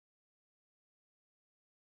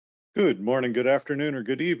Good morning, good afternoon, or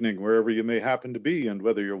good evening, wherever you may happen to be, and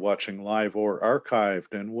whether you're watching live or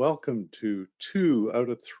archived. And welcome to 2 out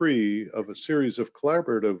of 3 of a series of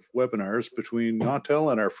collaborative webinars between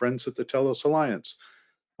Nautel and our friends at the Telos Alliance.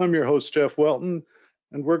 I'm your host, Jeff Welton,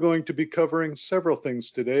 and we're going to be covering several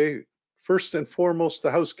things today. First and foremost,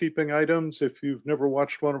 the housekeeping items. If you've never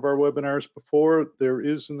watched one of our webinars before, there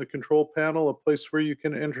is in the control panel a place where you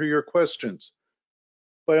can enter your questions.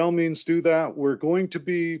 By all means do that. We're going to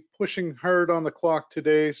be pushing hard on the clock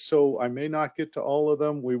today, so I may not get to all of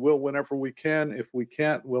them. We will whenever we can. If we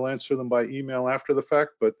can't, we'll answer them by email after the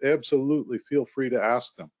fact, but absolutely feel free to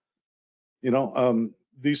ask them.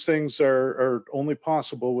 These things are only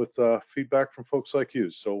possible with feedback from folks like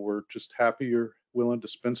you, so we're just happy you're willing to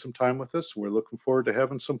spend some time with us. We're looking forward to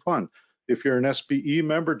having some fun. If you're an SBE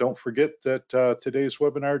member, don't forget that today's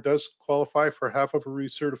webinar does qualify for half of a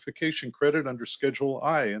recertification credit under Schedule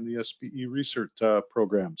I in the SBE research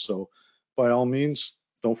program. So by all means,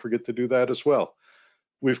 don't forget to do that as well.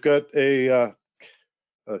 We've got a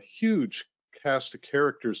huge cast of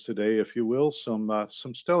characters today, if you will, some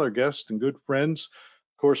stellar guests and good friends.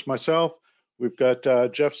 Of course, myself. We've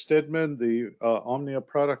got Jeff Stedman, the Omnia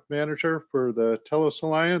product manager for the Telos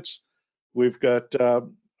Alliance. We've got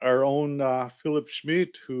our own Philip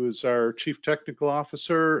Schmidt, who is our chief technical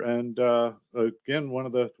officer, and again, one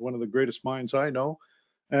of the greatest minds I know.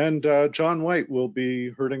 And John White will be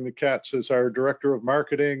herding the cats as our director of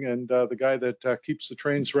marketing and the guy that keeps the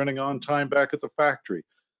trains running on time back at the factory.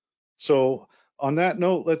 So on that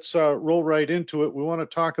note, let's roll right into it. We want to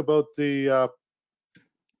talk about the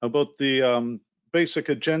basic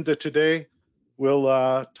agenda today.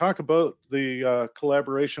 We'll talk about the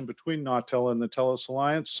collaboration between Nautel and the Telos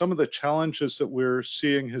Alliance, some of the challenges that we're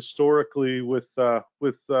seeing historically with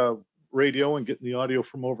radio and getting the audio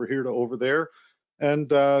from over here to over there, and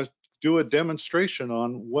do a demonstration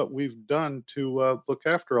on what we've done to look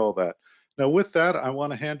after all that. Now, with that, I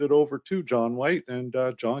want to hand it over to John White, and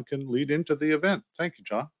John can lead into the event. Thank you,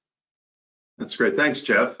 John. That's great. Thanks,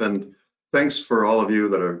 Jeff. And thanks for all of you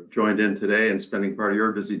that are joined in today and spending part of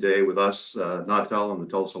your busy day with us, Nautel and the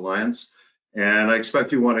Telos Alliance. And I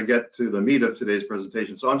expect you want to get to the meat of today's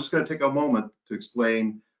presentation. So I'm just going to take a moment to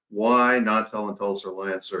explain why Nautel and Telos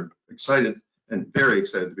Alliance are excited and very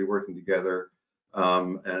excited to be working together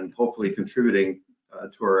and hopefully contributing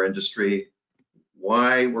to our industry,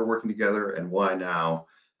 why we're working together and why now.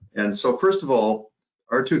 And so first of all,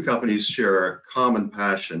 our two companies share a common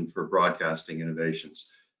passion for broadcasting innovations.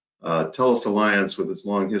 Telos Alliance, with its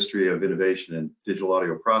long history of innovation in digital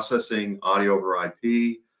audio processing, audio over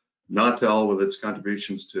IP, Nautel with its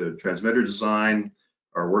contributions to transmitter design,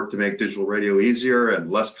 our work to make digital radio easier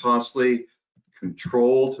and less costly,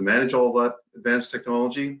 control to manage all that advanced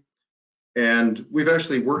technology. And we've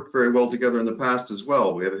actually worked very well together in the past as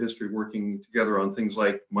well. We have a history of working together on things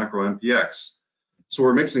like micro MPX. So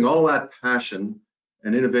we're mixing all that passion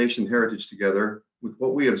and innovation heritage together with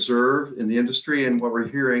what we observe in the industry and what we're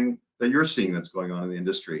hearing that you're seeing that's going on in the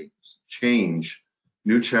industry. Change,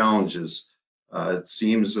 new challenges. It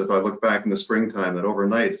seems, if I look back in the springtime, that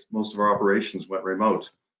overnight most of our operations went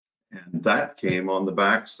remote. And that came on the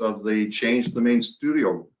backs of the change to the main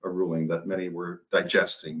studio ruling that many were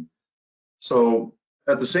digesting. So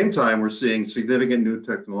at the same time, we're seeing significant new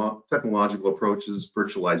technological approaches,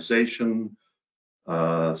 virtualization,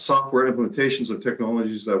 software implementations of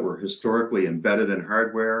technologies that were historically embedded in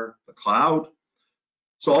hardware, the cloud.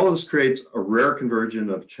 So all of this creates a rare convergence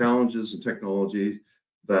of challenges and technology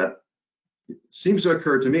that seems to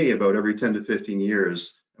occur to me about every 10 to 15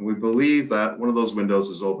 years. And we believe that one of those windows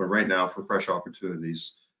is open right now for fresh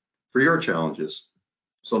opportunities for your challenges.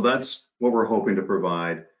 So that's what we're hoping to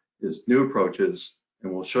provide, is new approaches,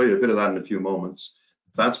 and we'll show you a bit of that in a few moments.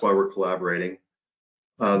 That's why we're collaborating.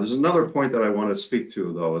 There's another point that I want to speak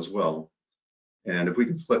to, though, as well. And if we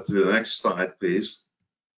can flip to the next slide, please.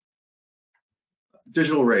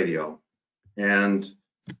 Digital radio. And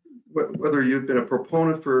whether you've been a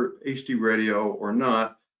proponent for HD radio or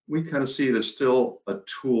not, we kind of see it as still a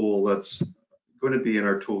tool that's going to be in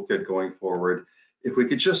our toolkit going forward. If we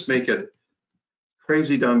could just make it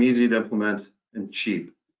crazy dumb, easy to implement, and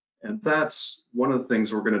cheap. And that's one of the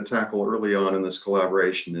things we're going to tackle early on in this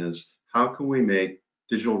collaboration is how can we make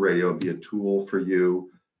digital radio be a tool for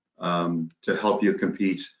you to help you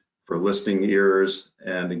compete for listening ears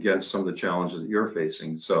and against some of the challenges that you're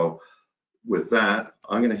facing. So with that,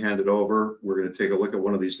 I'm going to hand it over. We're going to take a look at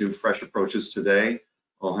one of these new fresh approaches today.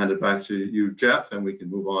 I'll hand it back to you, Jeff, and we can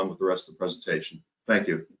move on with the rest of the presentation. Thank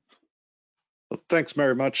you. Well, thanks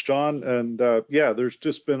very much, John. And yeah, there's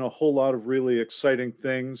just been a whole lot of really exciting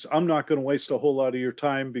things. I'm not going to waste a whole lot of your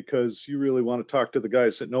time because you really want to talk to the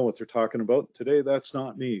guys that know what they're talking about. Today, that's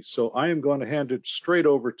not me. So I am going to hand it straight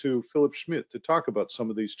over to Philip Schmidt to talk about some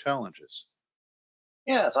of these challenges.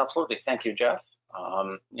 Yes, absolutely. Thank you, Jeff.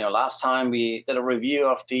 Last time we did a review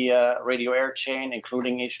of the radio air chain,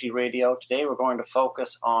 including HD radio. Today we're going to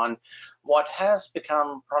focus on what has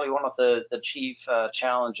become probably one of the chief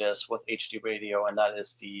challenges with HD radio, and that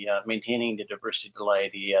is the maintaining the diversity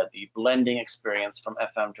delay, the blending experience from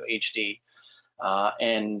FM to HD.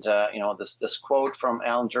 This quote from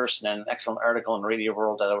Alan Jerson, an excellent article in Radio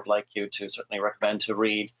World that I would like you to certainly recommend to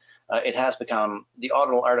read. It has become, the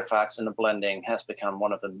audible artifacts in the blending has become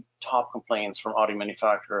one of the top complaints from audio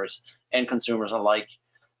manufacturers and consumers alike.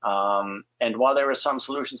 And while there are some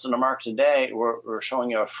solutions in the market today, we're showing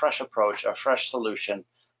you a fresh approach, a fresh solution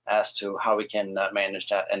as to how we can manage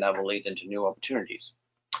that, and that will lead into new opportunities.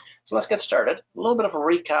 So let's get started. A little bit of a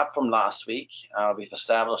recap from last week. We've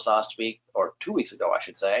established last week, or 2 weeks ago, I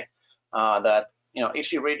should say, that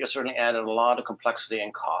HD radio certainly added a lot of complexity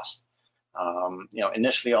and cost.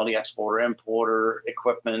 Initially, all the exporter importer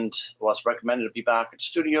equipment was recommended to be back at the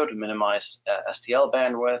studio to minimize STL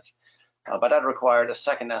bandwidth, but that required a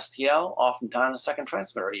second STL, oftentimes a second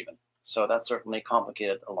transmitter even. So that certainly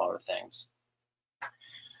complicated a lot of things.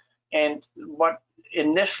 And what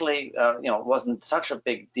initially, wasn't such a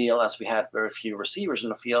big deal, as we had very few receivers in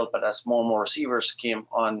the field, but as more and more receivers came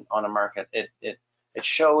on the market, it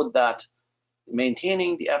showed that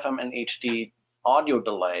maintaining the FM and HD audio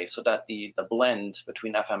delay so that the blend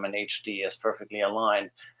between FM and HD is perfectly aligned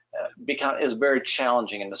is very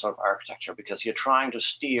challenging in this sort of architecture, because you're trying to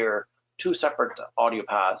steer two separate audio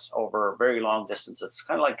paths over very long distances. It's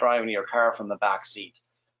kind of like driving your car from the back seat.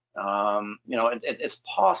 It's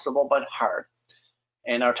possible, but hard.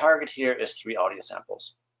 And our target here is 3 audio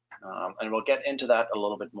samples. And we'll get into that a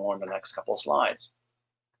little bit more in the next couple of slides.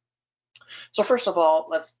 So first of all,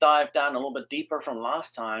 let's dive down a little bit deeper from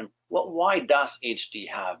last time. Well, why does HD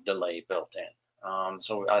have delay built in?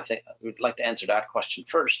 So I think we'd like to answer that question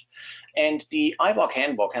first. And the iVoc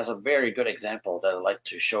handbook has a very good example that I'd like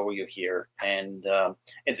to show you here. And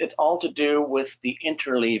it's all to do with the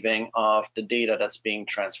interleaving of the data that's being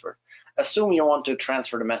transferred. Assume you want to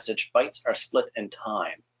transfer the message, bytes are split in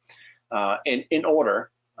time in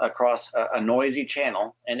order across a noisy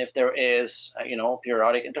channel. And if there is,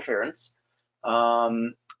 periodic interference,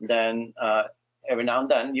 then every now and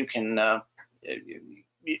then you can,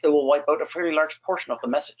 it will wipe out a fairly large portion of the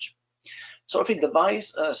message. So if you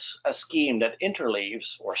devise a scheme that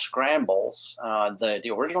interleaves or scrambles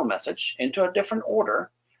the original message into a different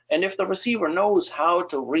order, and if the receiver knows how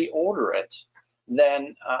to reorder it,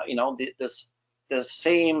 then the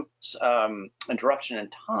same interruption in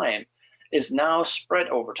time is now spread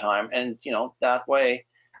over time, and that way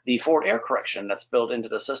the forward error correction that's built into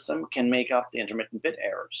the system can make up the intermittent bit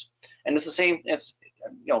errors. And it's the same, it's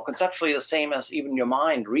conceptually the same as even your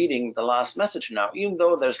mind reading the last message now. Even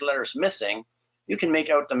though there's letters missing, you can make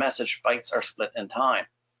out the message bytes are split in time.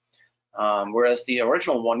 Whereas the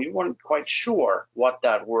original one, you weren't quite sure what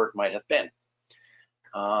that word might have been.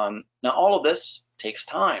 Now all of this takes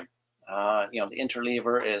time. The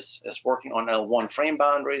interleaver is working on L1 frame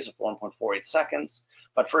boundaries of 1.48 seconds.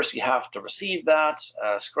 But first you have to receive that,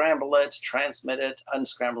 scramble it, transmit it,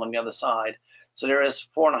 unscramble on the other side. So there is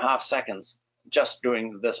 4.5 seconds just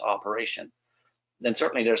doing this operation. Then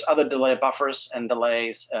certainly there's other delay buffers and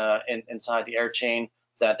delays inside the air chain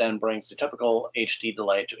that then brings the typical HD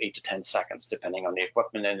delay to 8 to 10 seconds, depending on the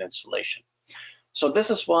equipment and installation. So this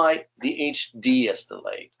is why the HD is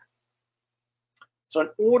delayed. So in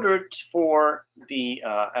order for the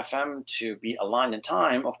FM to be aligned in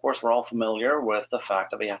time, of course, we're all familiar with the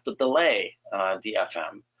fact that we have to delay the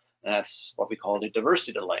FM, and that's what we call the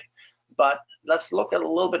diversity delay. But let's look at a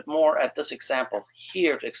little bit more at this example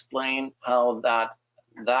here to explain how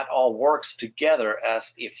that all works together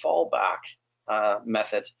as a fallback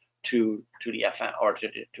method to the FM, or to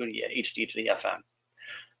the HD to the FM.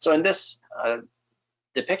 So in this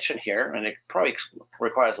depiction here, and it probably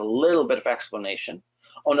requires a little bit of explanation.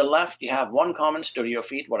 On the left, you have one common studio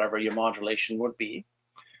feed, whatever your modulation would be.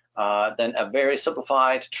 Then a very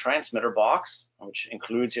simplified transmitter box, which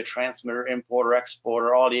includes your transmitter, importer,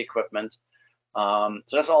 exporter, all the equipment. So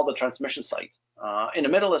that's all the transmission site. In the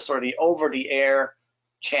middle is sort of the over-the-air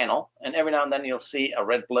channel, and every now and then you'll see a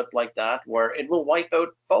red blip like that, where it will wipe out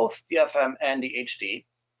both the FM and the HD.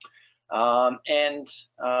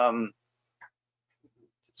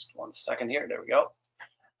 Just 1 second here, there we go.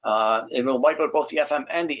 It will wipe out both the FM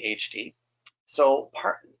and the HD. So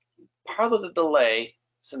part of the delay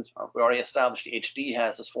since we already established the HD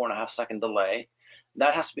has this 4.5-second delay,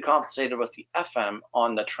 that has to be compensated with the FM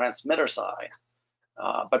on the transmitter side.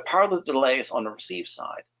 But part of the delay is on the receive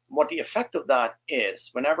side. What the effect of that is,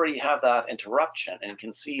 whenever you have that interruption, and you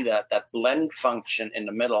can see that blend function in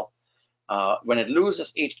the middle, when it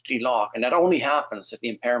loses HD lock, and that only happens if the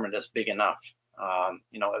impairment is big enough.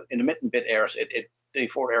 Intermittent bit errors, the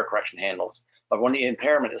forward error correction handles. But when the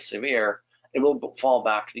impairment is severe, it will fall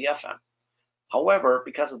back to the FM. However,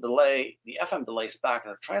 because of delay, the FM delays back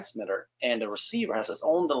in the transmitter, and the receiver has its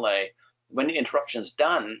own delay. When the interruption is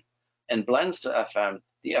done and blends to FM,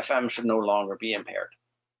 the FM should no longer be impaired.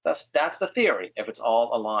 That's the theory, if it's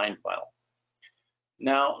all aligned well.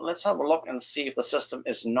 Now, let's have a look and see if the system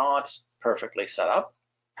is not perfectly set up.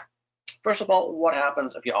 First of all, what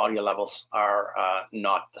happens if your audio levels are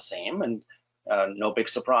not the same? And no big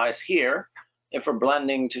surprise here. If we're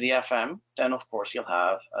blending to the FM, then of course you'll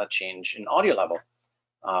have a change in audio level.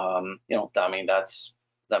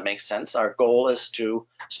 That makes sense. Our goal is to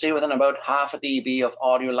stay within about 0.5 dB of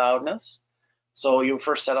audio loudness. So you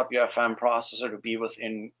first set up your FM processor to be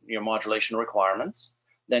within your modulation requirements.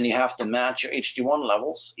 Then you have to match your HD1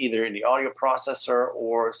 levels, either in the audio processor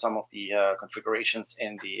or some of the configurations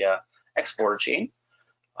in the exporter chain,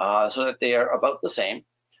 so that they are about the same.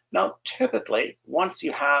 Now, typically, once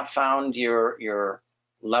you have found your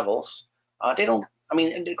levels,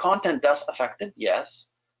 the content does affect it, yes,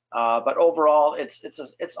 but overall,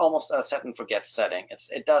 it's almost a set and forget setting.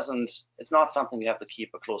 It's not something you have to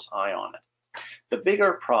keep a close eye on it. The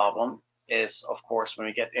bigger problem is, of course, when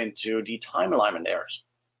we get into the time alignment errors.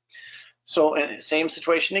 So in the same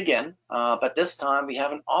situation again, but this time we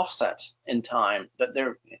have an offset in time. That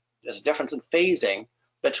there's a difference in phasing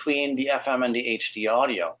between the FM and the HD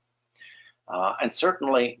audio. And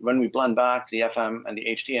certainly when we blend back the FM and the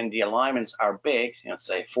HD and the alignments are big,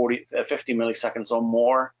 say 50 milliseconds or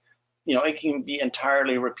more, it can be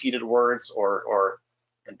entirely repeated words or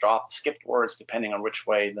dropped, skipped words, depending on which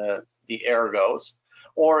way the error goes,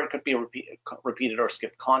 or it could be repeated or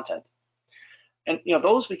skipped content. And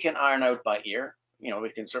those we can iron out by ear. We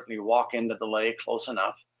can certainly walk in the delay close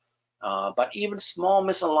enough. But even small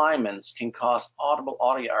misalignments can cause audible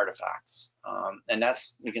audio artifacts. And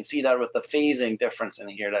you can see that with the phasing difference in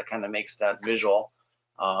here. That kind of makes that visual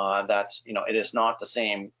that it is not the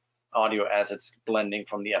same audio as it's blending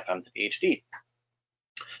from the FM to the HD.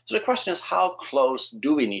 So the question is, how close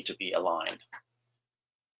do we need to be aligned?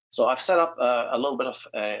 So I've set up a little bit of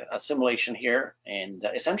a simulation here, and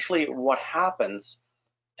essentially what happens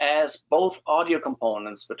as both audio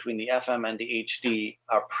components between the FM and the HD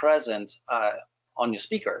are present on your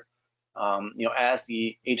speaker. As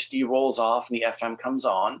the HD rolls off and the FM comes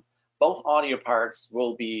on, both audio parts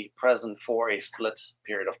will be present for a split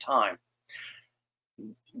period of time.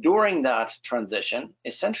 During that transition,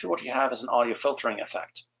 essentially what you have is an audio filtering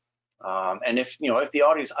effect. And if the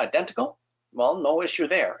audio is identical, well, no issue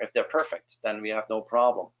there. If they're perfect, then we have no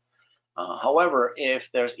problem. However, if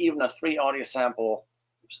there's even a 3 audio sample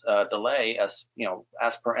delay, as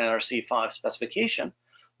per NRC 5 specification,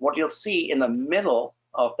 what you'll see in the middle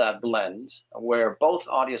of that blend, where both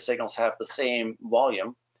audio signals have the same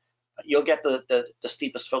volume, you'll get the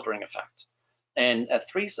steepest filtering effect. And at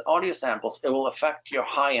 3 audio samples, it will affect your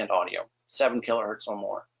high-end audio, 7 kilohertz or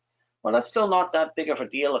more. Well, that's still not that big of a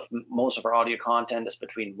deal if most of our audio content is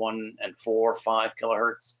between 1 and 4 or 5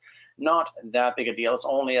 kilohertz. Not that big a deal. It's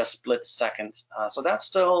only a split second. So that's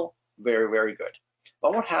still very, very good.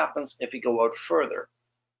 But what happens if we go out further?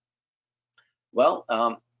 Well,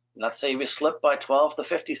 let's say we slip by 12 to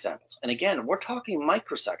 50 samples. And again, we're talking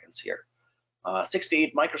microseconds here.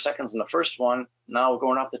 68 microseconds in the first one. Now we're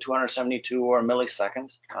going up to 272 or a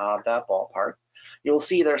millisecond, that ballpark. You'll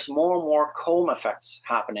see there's more and more comb effects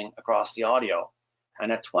happening across the audio.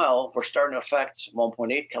 And at 12, we're starting to affect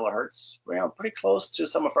 1.8 kilohertz. We're pretty close to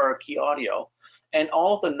some of our key audio. And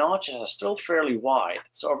all of the notches are still fairly wide.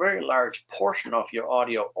 So a very large portion of your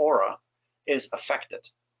audio aura is affected.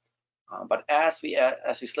 But as we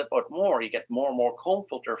slip out more, you get more and more comb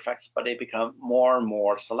filter effects, but they become more and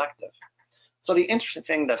more selective. So the interesting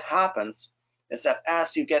thing that happens is that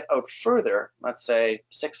as you get out further, let's say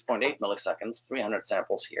 6.8 milliseconds, 300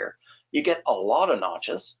 samples here, you get a lot of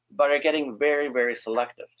notches, but you're getting very, very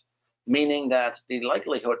selective, meaning that the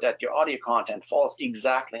likelihood that your audio content falls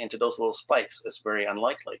exactly into those little spikes is very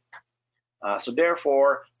unlikely. So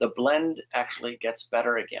therefore, the blend actually gets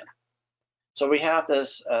better again. So we have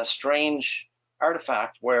this strange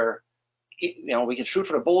artifact where we can shoot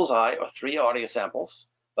for the bullseye of 3 audio samples,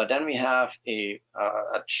 but then we have a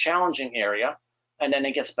challenging area, and then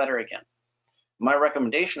it gets better again. My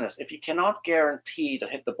recommendation is, if you cannot guarantee to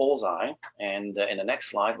hit the bullseye, and in the next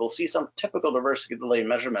slide, we'll see some typical diversity delay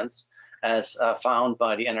measurements as found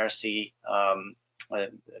by the NRC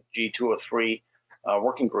G203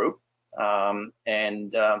 working group.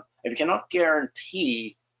 If you cannot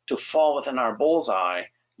guarantee to fall within our bullseye,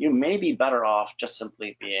 you may be better off just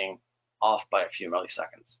simply being off by a few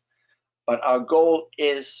milliseconds. But our goal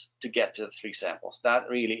is to get to the 3 samples. That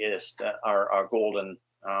really is our golden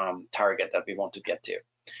target that we want to get to.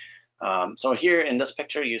 So here in this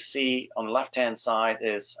picture, you see on the left-hand side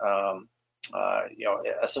is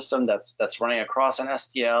a system that's running across an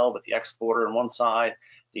STL with the exporter on one side,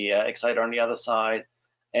 the exciter on the other side,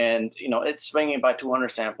 and it's swinging by 200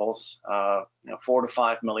 samples, 4 to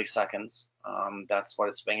 5 milliseconds. That's what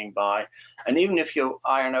it's swinging by. And even if you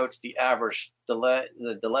iron out the average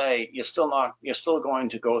delay, you're still going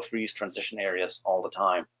to go through these transition areas all the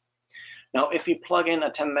time. Now, if you plug in a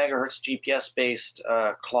 10 megahertz GPS-based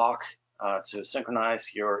clock to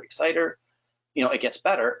synchronize your exciter, it gets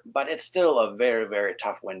better, but it's still a very, very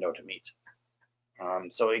tough window to meet.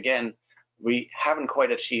 So again, we haven't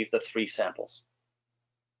quite achieved the 3 samples.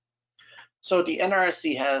 So the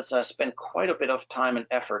NRC has spent quite a bit of time and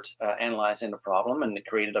effort analyzing the problem, and it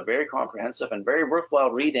created a very comprehensive and very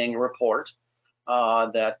worthwhile reading report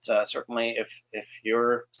that certainly if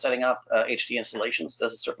you're setting up HD installations,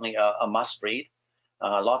 this is certainly a must read.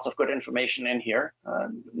 Lots of good information in here.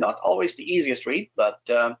 Not always the easiest read, but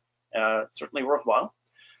certainly worthwhile.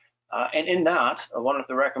 And in that, one of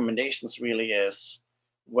the recommendations really is,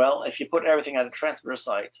 well, if you put everything at a transmitter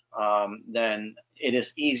site, then it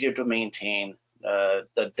is easier to maintain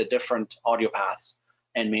the different audio paths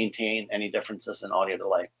and maintain any differences in audio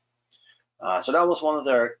delay. So that was one of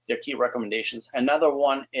their key recommendations. Another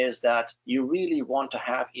one is that you really want to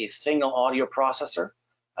have a single audio processor,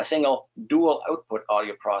 a single dual output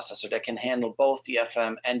audio processor that can handle both the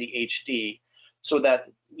FM and the HD, so that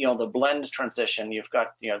the blend transition, you've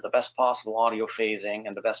got the best possible audio phasing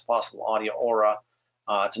and the best possible audio aura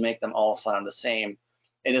to make them all sound the same.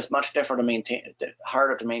 It is much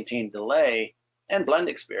harder to maintain delay and blend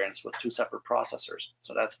experience with 2 separate processors.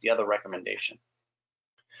 So that's the other recommendation.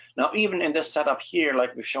 Now, even in this setup here,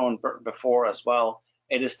 like we've shown before as well,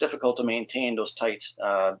 it is difficult to maintain those tight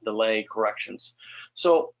delay corrections.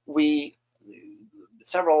 So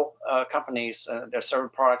several companies, there are several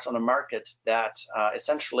products on the market that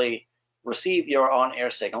essentially receive your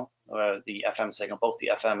on-air signal, the FM signal, both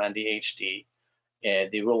the FM and the HD.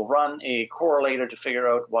 They will run a correlator to figure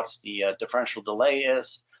out what the differential delay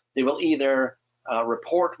is. They will either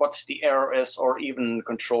report what the error is, or even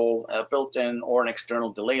control a built-in or an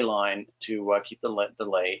external delay line to keep the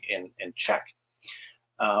delay in check.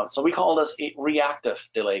 So we call this a reactive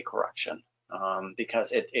delay correction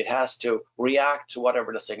because it has to react to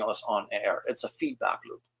whatever the signal is on air. It's a feedback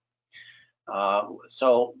loop.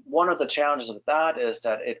 So one of the challenges with that is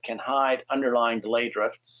that it can hide underlying delay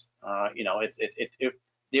drifts.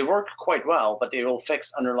 They work quite well, but they will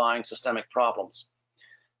fix underlying systemic problems.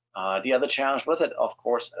 The other challenge with it, of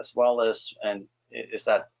course, as well is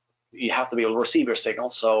that you have to be able to receive your signal,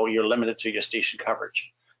 so you're limited to your station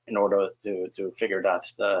coverage in order to figure out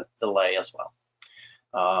the delay as well.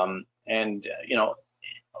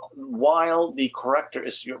 While the corrector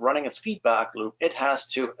is running its feedback loop, it has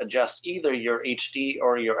to adjust either your HD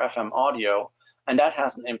or your FM audio, and that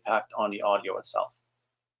has an impact on the audio itself.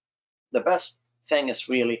 The best thing is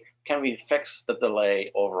really, can we fix the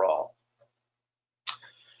delay overall?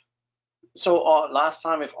 So last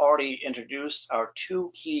time we've already introduced our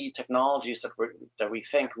 2 key technologies that we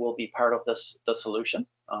think will be part of the solution.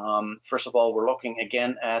 First of all, we're looking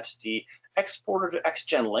again at the exporter to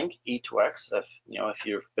X-Gen link, E2X. If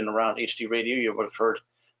you've been around HD radio, you would have heard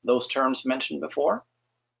those terms mentioned before.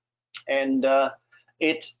 And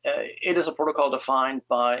it is a protocol defined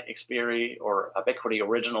by Xperi or Ubiquiti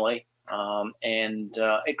originally, and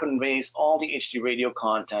it conveys all the HD radio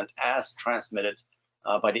content as transmitted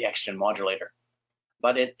by the X-Gen modulator.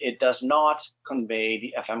 But it does not convey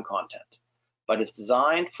the FM content. But it's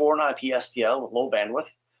designed for an IP STL with low bandwidth,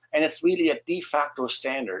 and it's really a de facto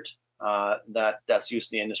standard that's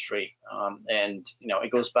used in the industry, and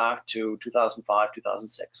it goes back to 2005,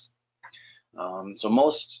 2006. So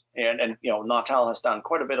most Nautel has done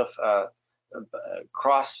quite a bit of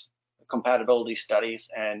cross compatibility studies,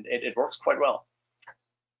 and it works quite well.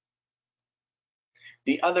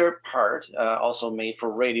 The other part, also made for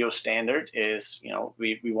radio standard, is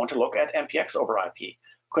we want to look at MPX over IP.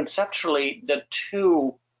 Conceptually, the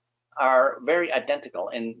 2 are very identical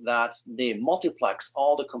in that they multiplex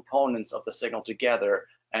all the components of the signal together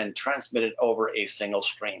and transmit it over a single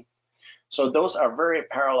stream. So those are very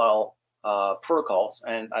parallel protocols,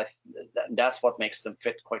 and that's what makes them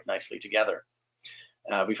fit quite nicely together.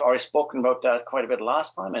 We've already spoken about that quite a bit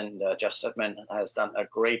last time, and Jeff Stedman has done a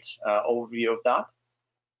great overview of that.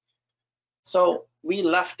 So we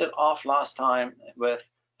left it off last time with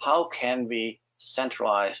how can we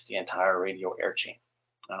centralize the entire radio air chain?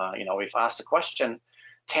 We've asked the question,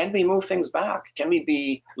 can we move things back? Can we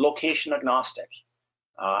be location agnostic?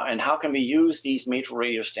 And how can we use these major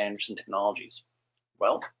radio standards and technologies?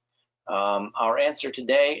 Well, our answer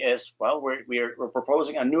today is, well, we're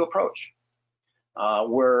proposing a new approach.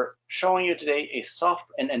 We're showing you today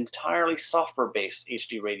an entirely software-based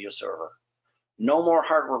HD radio server. No more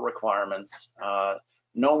hardware requirements,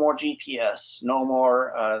 no more GPS, no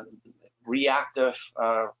more reactive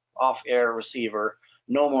off-air receiver,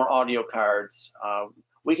 no more audio cards.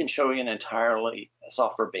 We can show you an entirely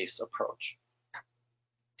software-based approach.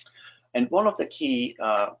 And one of the key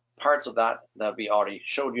parts of that we already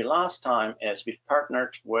showed you last time is we've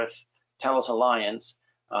partnered with Telos Alliance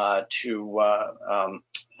to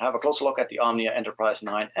have a closer look at the Omnia Enterprise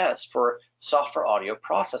 9S for software audio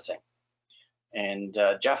processing. And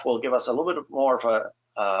Jeff will give us a little bit more of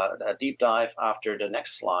a deep dive after the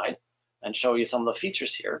next slide and show you some of the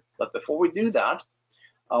features here. But before we do that,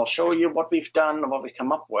 I'll show you what we've done and what we've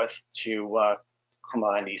come up with to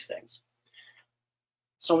combine these things.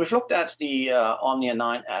 So we've looked at the Omnia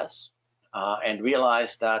 9S and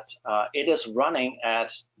realized that it is running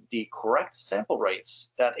at the correct sample rates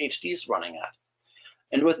that HD is running at.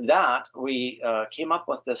 And with that, we came up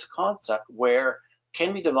with this concept where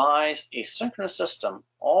can we devise a synchronous system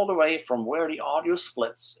all the way from where the audio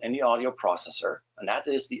splits in the audio processor, and that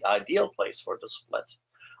is the ideal place for the split,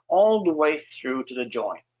 all the way through to the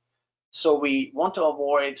join. So we want to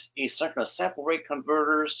avoid asynchronous sample rate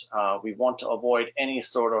converters. We want to avoid any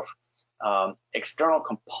sort of external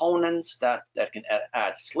components that can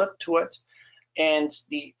add slip to it. And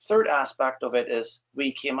the third aspect of it is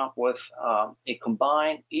we came up with a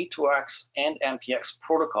combined E2X and MPX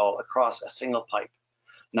protocol across a single pipe.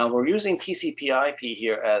 Now we're using TCP/IP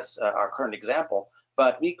here as our current example,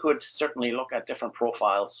 but we could certainly look at different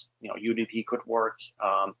profiles. UDP could work,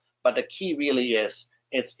 but the key really is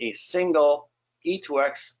it's a single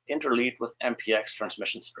E2X interleaved with MPX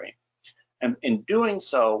transmission stream. And in doing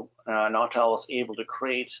so, Nautel is able to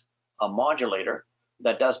create a modulator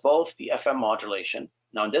that does both the FM modulation.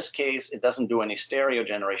 Now in this case, it doesn't do any stereo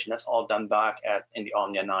generation. That's all done back in the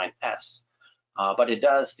Omnia 9S. But it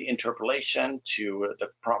does the interpolation to the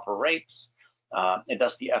proper rates. It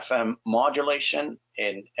does the FM modulation,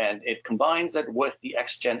 and it combines it with the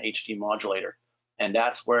XGen HD modulator. And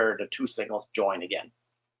that's where the two signals join again.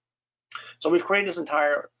 So we've created this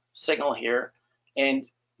entire signal here. And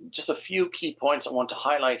just a few key points I want to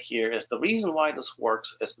highlight here is the reason why this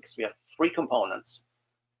works is because we have three components: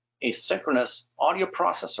 a synchronous audio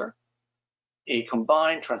processor, a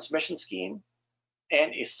combined transmission scheme,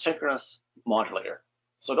 and a synchronous modulator.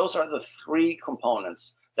 So those are the three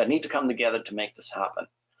components that need to come together to make this happen.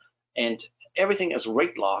 And everything is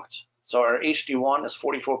rate locked. So our HD1 is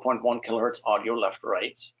 44.1 kilohertz audio left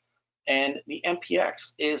right. And the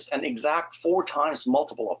MPX is an exact 4 times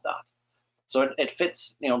multiple of that. So it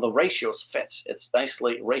fits, the ratios fit. It's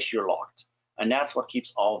nicely ratio locked. And that's what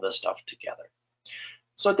keeps all of this stuff together.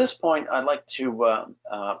 So at this point, I'd like to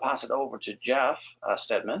pass it over to Jeff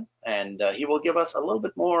Stedman, and he will give us a little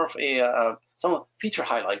bit more of some feature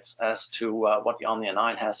highlights as to what the Omnia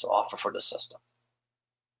 9 has to offer for the system.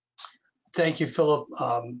 Thank you, Philip.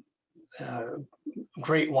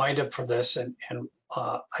 Great windup for this, and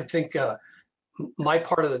I think my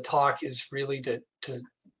part of the talk is really to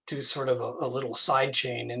do sort of a little side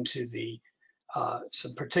chain into the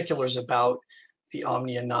some particulars about the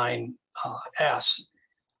Omnia 9S.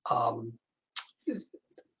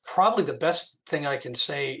 Probably the best thing I can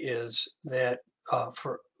say is that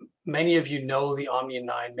for many of you know the Omnia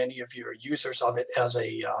 9, many of you are users of it as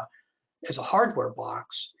a hardware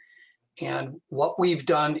box. And what we've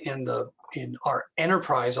done in our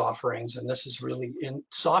enterprise offerings, and this is really in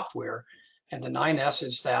software, and the 9S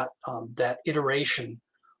is that iteration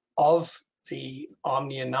of the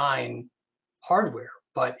Omnia 9 hardware,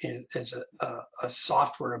 but as a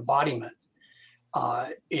software embodiment.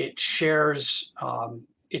 It shares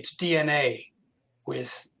its DNA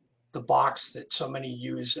with the box that so many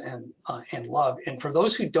use and love. And for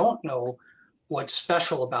those who don't know what's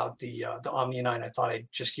special about the Omnia 9, I thought I'd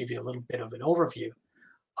just give you a little bit of an overview.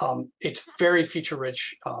 It's very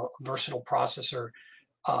feature-rich, versatile processor,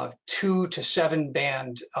 2 to 7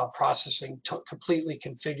 band processing, completely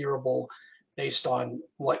configurable based on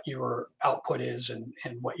what your output is and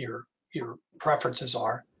what your preferences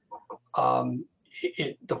are.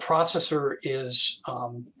 the processor is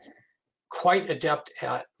quite adept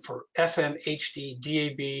for FM, HD,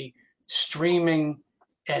 DAB, streaming,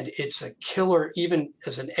 and it's a killer even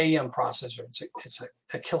as an AM processor. It's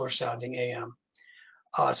a killer sounding AM.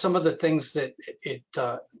 Some of the things that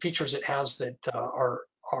features it has that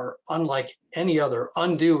are unlike any other.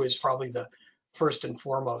 Undo is probably the first and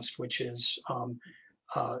foremost, which is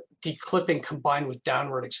declipping combined with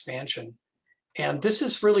downward expansion. And this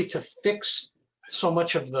is really to fix so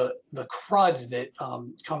much of the crud that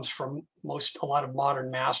comes from a lot of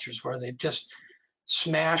modern masters, where they've just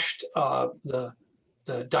smashed the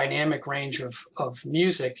dynamic range of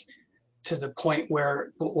music to the point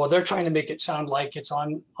where, well, they're trying to make it sound like it's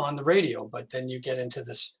on the radio, but then you get into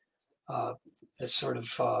this this sort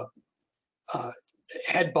of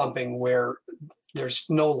head bumping where there's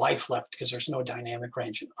no life left because there's no dynamic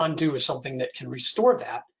range. Undo is something that can restore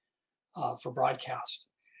that for broadcast.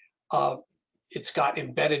 It's got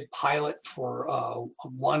embedded pilot for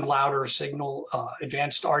one louder signal,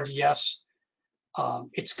 advanced RDS.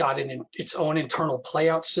 It's got its own internal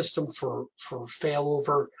playout system for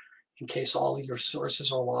failover in case all of your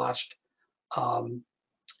sources are lost,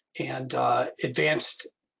 and advanced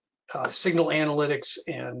signal analytics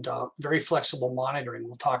and very flexible monitoring.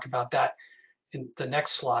 We'll talk about that in the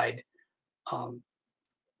next slide.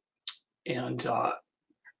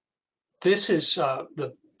 This is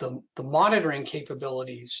the monitoring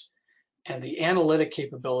capabilities and the analytic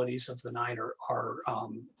capabilities of the Nine are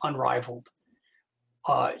unrivaled.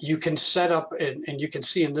 You can set up, and you can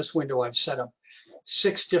see in this window, I've set up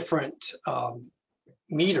 6 different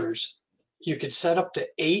meters. You could set up to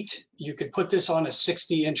 8. You could put this on a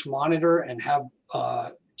 60-inch monitor and have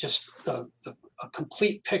just a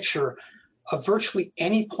complete picture of virtually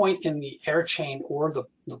any point in the air chain or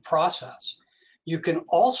the process. You can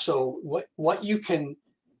also, what you can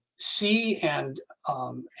see and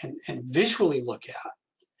visually look at,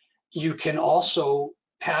 you can also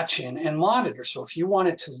patch in and monitor. So if you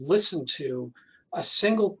wanted to listen to a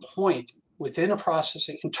single point within a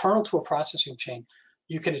processing, internal to a processing chain,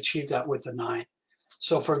 you can achieve that with the 9.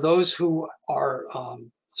 So for those who are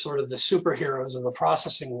sort of the superheroes of the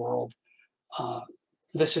processing world,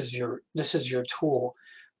 this is your tool.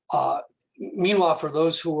 Meanwhile, for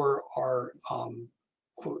those who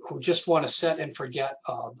who just want to set and forget,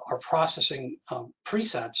 our processing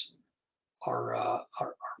presets are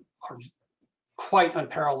quite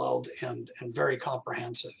unparalleled and very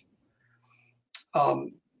comprehensive.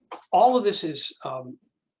 All of this is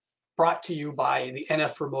brought to you by the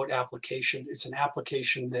NF Remote application. It's an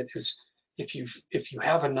application that is, if you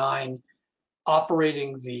have a 9,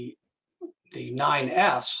 operating the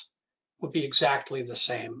 9S would be exactly the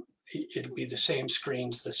same. It'd be the same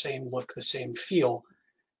screens, the same look, the same feel,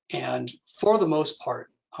 and for the most part,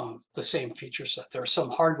 the same feature set. There are some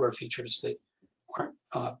hardware features that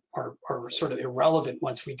are sort of irrelevant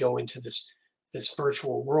once we go into this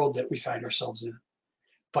virtual world that we find ourselves in.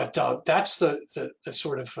 But that's the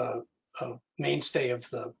sort of mainstay of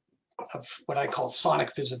what I call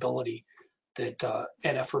sonic visibility that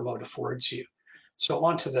NF Remote affords you. So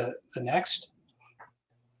on to the next.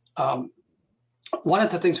 One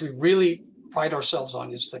of the things we really pride ourselves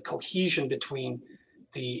on is the cohesion between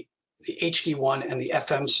the HD1 and the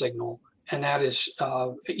FM signal, and that is,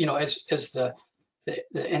 you know, as the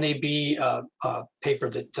NAB paper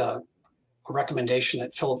that a recommendation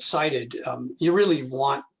that Philip cited, you really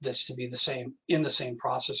want this to be the same in the same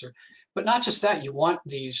processor. But not just that, you want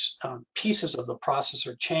these pieces of the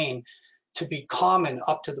processor chain to be common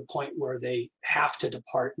up to the point where they have to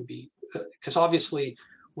depart and be, because obviously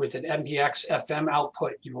with an MPX FM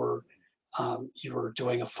output, you're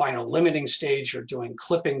doing a final limiting stage, you're doing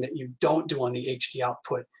clipping that you don't do on the HD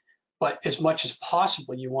output. But as much as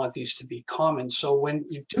possible, you want these to be common. So when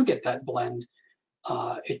you do get that blend,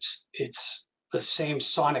 it's the same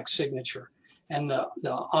sonic signature, and the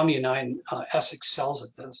Omnia 9S excels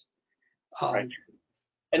at this. Right.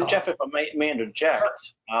 And Jeff, if I may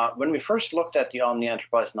interject, when we first looked at the Omnia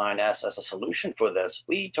Enterprise 9S as a solution for this,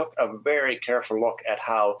 we took a very careful look at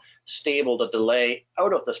how stable the delay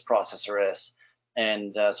out of this processor is.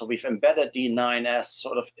 And so we've embedded the 9S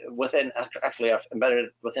sort of within, actually I've embedded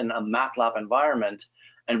it within a MATLAB environment,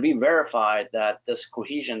 and we verified that this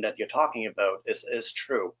cohesion that you're talking about is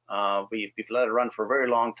true. We've let it run for a very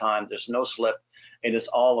long time. There's no slip. It is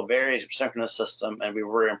all a very synchronous system, and we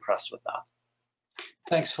were very impressed with that.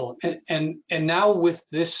 Thanks, Philip. And now with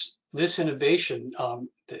this innovation,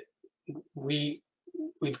 we've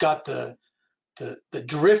got the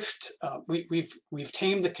drift. We've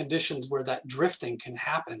tamed the conditions where that drifting can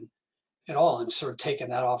happen at all, and sort of taken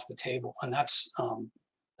that off the table. And that's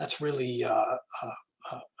that's really, I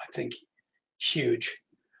think, huge.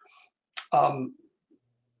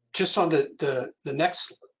 Just on the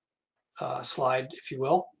next slide, if you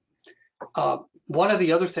will. One of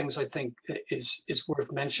the other things I think is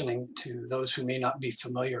worth mentioning to those who may not be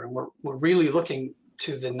familiar, and we're really looking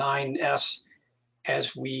to the 9S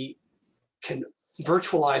as we can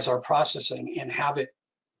virtualize our processing and have it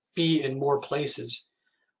be in more places.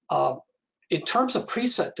 In terms of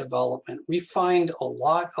preset development, we find a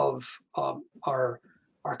lot of our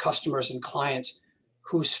customers and clients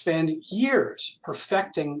who spend years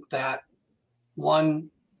perfecting that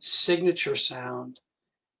one signature sound,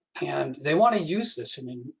 and they want to use this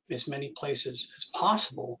in as many places as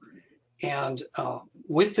possible. And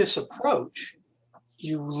with this approach,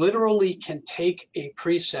 you literally can take a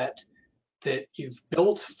preset that you've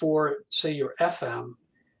built for, say, your FM,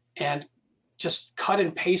 and just cut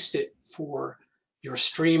and paste it for your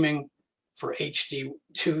streaming, for HD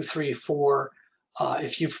 2, 3, 4.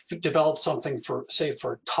 If you've developed something for, say,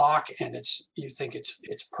 for talk, and you think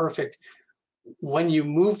it's perfect, when you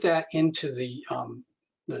move that into the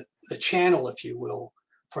channel, if you will,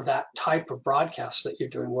 for that type of broadcast that you're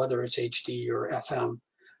doing, whether it's HD or FM,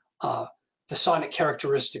 the sonic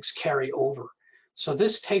characteristics carry over. So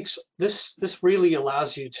this really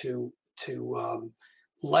allows you to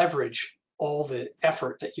leverage all the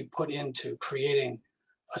effort that you put into creating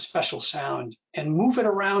a special sound and move it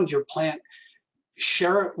around your plant,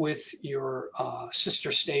 share it with your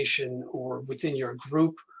sister station or within your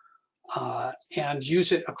group, and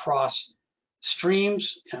use it across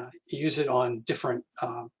streams, use it on different,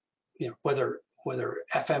 whether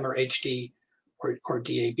FM or HD or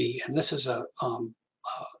DAB. And this is a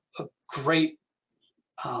great,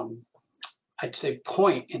 I'd say,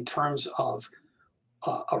 point in terms of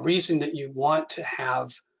a reason that you want to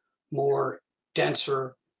have more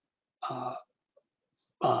denser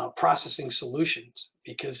processing solutions,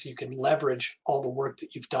 because you can leverage all the work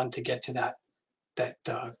that you've done to get to that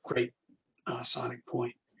great sonic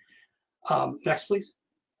point. Next, please.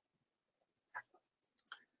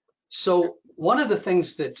 So one of the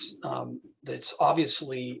things that's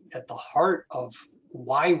obviously at the heart of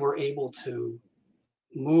why we're able to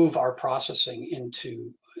move our processing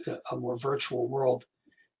into a more virtual world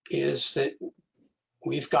is that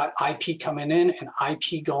we've got IP coming in and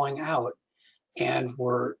IP going out, and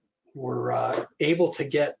we're able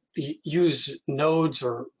to use nodes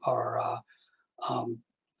or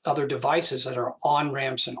other devices that are on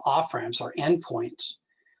ramps and off ramps, or endpoints.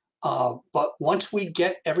 But once we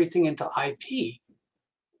get everything into IP,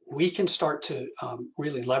 we can start to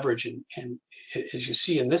really leverage, and as you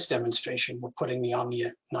see in this demonstration, we're putting the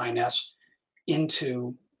Omnia 9S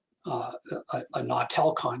into a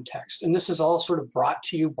Nautel context. And this is all sort of brought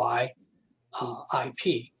to you by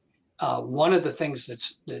IP. One of the things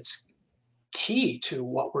that's key to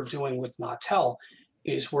what we're doing with Nautel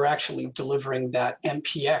is we're actually delivering that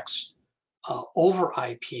MPX over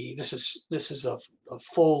IP. This is a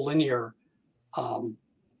full linear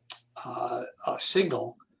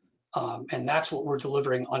signal, and that's what we're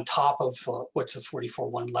delivering on top of what's a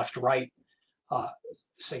 44.1 left-right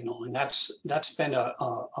signal, and that's been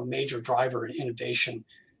a major driver in innovation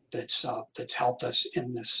that's helped us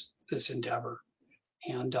in this endeavor.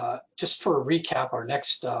 And just for a recap, our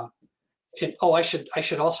next I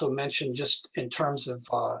should also mention, just in terms of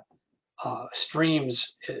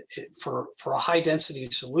streams, for a high density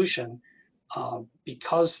solution,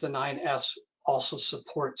 because the 9S also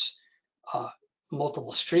supports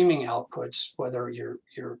multiple streaming outputs, whether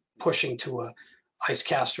you're pushing to a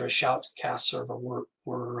IceCast or a Shoutcast server,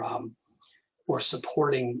 we're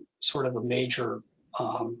supporting sort of the major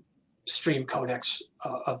stream codecs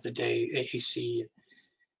of the day: AAC,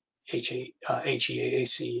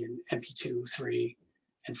 HEAAC, and MP2, 3,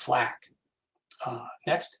 and FLAC.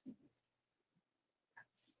 Next.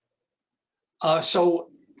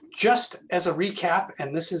 So just as a recap,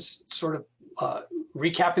 and this is sort of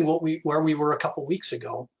recapping where we were a couple weeks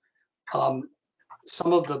ago,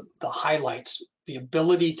 some of the highlights: the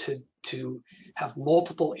ability to have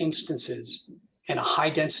multiple instances in a high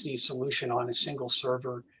density solution on a single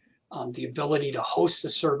server, the ability to host the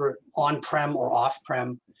server on-prem or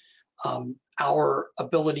off-prem, our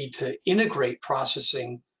ability to integrate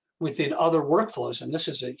processing within other workflows, and this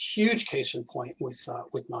is a huge case in point with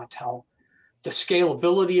Nautel. The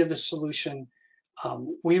scalability of the solution,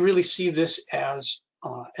 we really see this as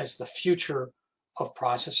the future of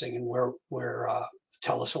processing, and where the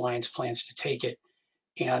Telos Alliance plans to take it.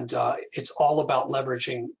 And it's all about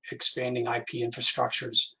leveraging expanding IP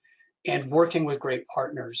infrastructures and working with great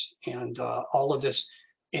partners, and all of this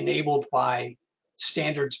enabled by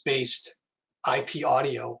standards-based IP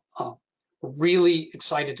audio. We're really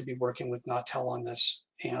excited to be working with Nautel on this,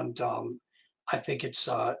 and I think it's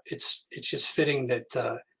just fitting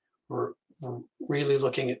that we're really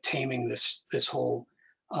looking at taming this whole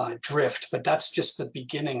drift. But that's just the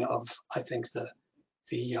beginning of, I think,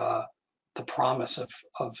 the promise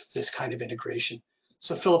of this kind of integration.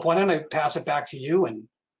 So Philip, why don't I pass it back to you? And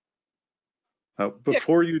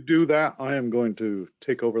before you do that, I am going to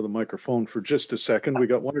take over the microphone for just a second. We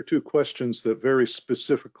got one or two questions that very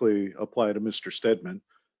specifically apply to Mr. Stedman.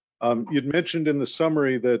 You'd mentioned in the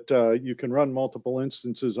summary that you can run multiple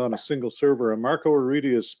instances on a single server, and Marco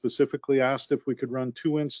Aridia specifically asked if we could run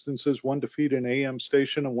 2 instances, one to feed an AM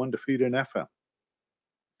station and one to feed an FM.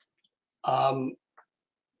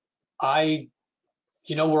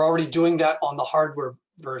 We're already doing that on the hardware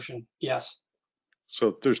version, yes.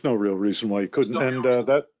 So there's no real reason why you couldn't. And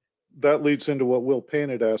that leads into what Will Payne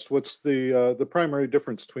had asked. What's the primary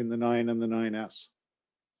difference between the 9 and the 9S?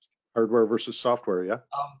 Hardware versus software, yeah?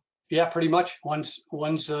 Yeah, pretty much. One's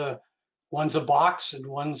a box and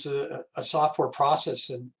one's a software process,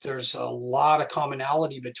 and there's a lot of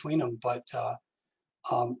commonality between them. But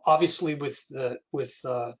obviously, with the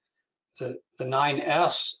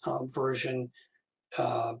 9S version,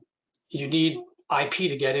 you need IP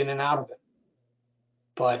to get in and out of it.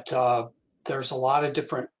 But there's a lot of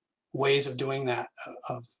different ways of doing that.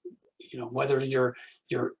 Whether your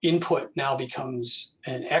input now becomes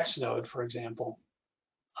an X node, for example.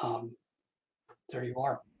 There you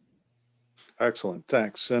are. Excellent,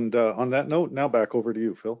 thanks. And on that note, now back over to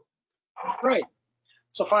you, Phil. Great.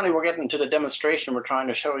 So finally, we're getting to the demonstration we're trying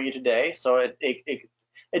to show you today. So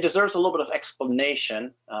it deserves a little bit of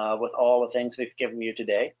explanation with all the things we've given you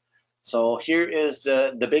today. So here is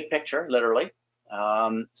the big picture, literally.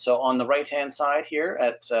 So on the right-hand side here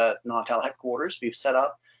at Nautel headquarters, we've set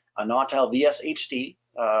up a Nautel VSHD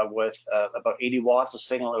with about 80 watts of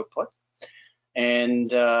signal output. And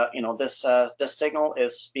this signal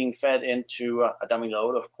is being fed into a dummy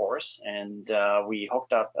load, of course, and we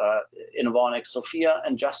hooked up Innovonics Sophia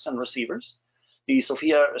and Justin receivers. The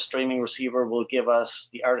Sophia streaming receiver will give us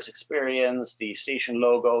the artist experience, the station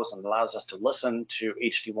logos, and allows us to listen to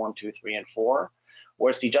HD 1, 2, 3, and 4,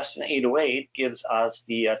 whereas the Justin 808 gives us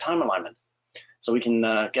the time alignment. So we can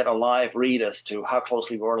get a live read as to how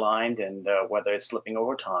closely we're aligned and whether it's slipping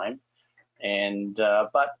over time. And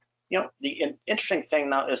the interesting thing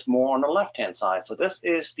now is more on the left-hand side. So this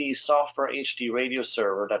is the software HD radio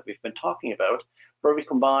server that we've been talking about, where we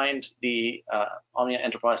combined the Omnia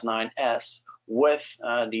Enterprise 9S with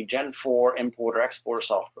the Gen 4 importer-exporter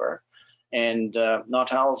software. And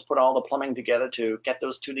Nautel's put all the plumbing together to get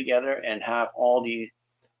those two together and have all the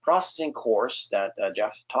processing cores that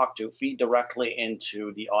Jeff talked to feed directly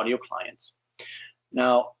into the audio clients.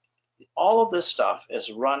 Now, all of this stuff is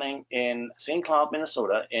running in St. Cloud,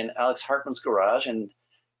 Minnesota, in Alex Hartman's garage, and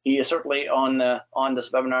he is certainly on this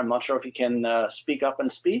webinar. I'm not sure if he can speak up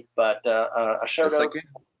and speak, but a shout out.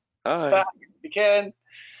 Hi. You can.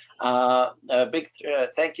 A big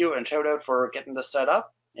thank you and shout out for getting this set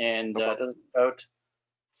up. And this is about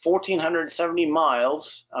 1,470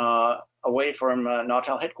 miles away from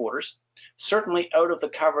Nautel headquarters. Certainly out of the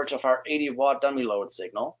coverage of our 80-watt dummy load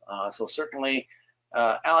signal. So certainly.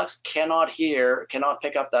 Alex cannot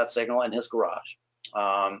pick up that signal in his garage.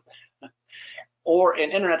 Or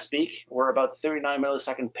in internet speak, we're about 39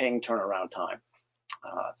 millisecond ping turnaround time.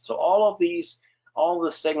 So all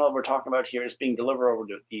the signal we're talking about here is being delivered over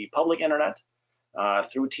to the public internet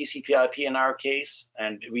through TCP/IP in our case,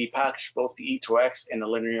 and we package both the E2X and the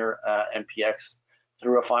linear MPX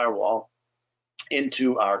through a firewall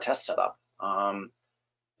into our test setup.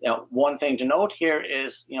 Now, one thing to note here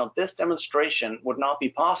is, this demonstration would not be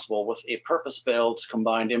possible with a purpose-built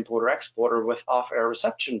combined importer-exporter with off-air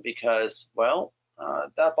reception because, well,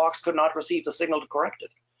 that box could not receive the signal to correct it.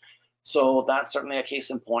 So that's certainly a case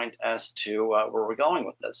in point as to where we're going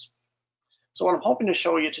with this. So what I'm hoping to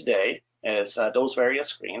show you today is those various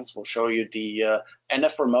screens. We'll show you the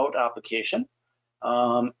NF remote application,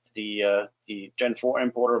 the Gen 4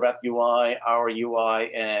 importer web UI, our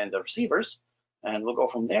UI, and the receivers. And we'll go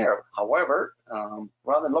from there. However,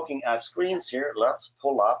 rather than looking at screens here, let's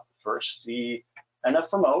pull up first the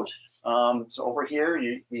NF remote. So over here,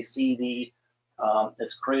 you see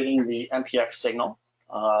it's creating the MPX signal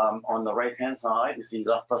on the right-hand side. You see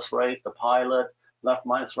left plus right, the pilot, left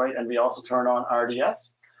minus right, and we also turn on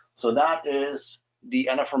RDS. So that is the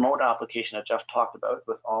NF remote application that Jeff talked about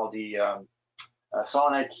with all the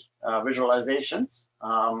sonic visualizations.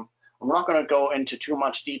 I'm not going to go into too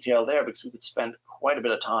much detail there because we could spend quite a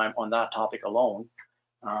bit of time on that topic alone.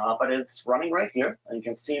 but it's running right here. And you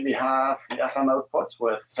can see we have the FM output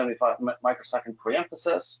with 75 microsecond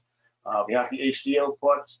pre-emphasis. We have the HD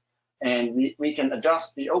output, and we can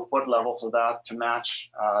adjust the output levels of that to match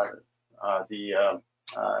the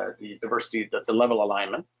diversity, the level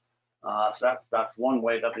alignment. So that's one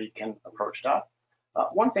way that we can approach that.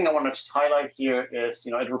 One thing I want to just highlight here is,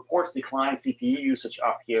 it reports the client CPU usage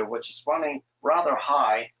up here, which is running rather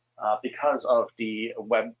high because of the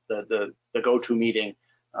web, the GoToMeeting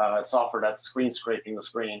software that's screen scraping the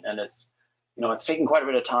screen, and it's taking quite a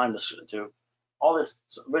bit of time to all this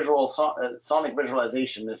sonic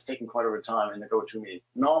visualization is taking quite a bit of time in the GoToMeeting.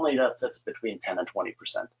 Normally that sits between 10 and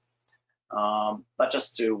 20%. But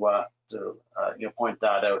just to point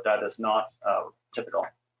that out, that is not typical.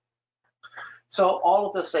 So all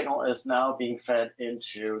of this signal is now being fed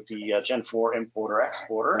into the Gen 4 importer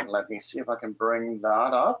exporter. And let me see if I can bring that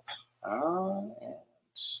up. And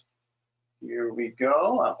here we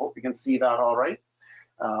go. I hope you can see that all right.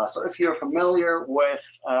 So if you're familiar with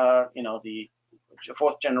the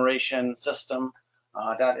 4th generation system,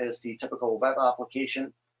 that is the typical web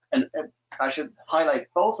application. And I should highlight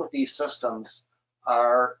both of these systems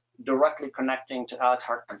are directly connecting to Alex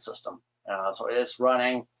Hartman's system. So it is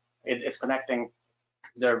running, it's connecting,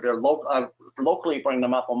 they're locally bring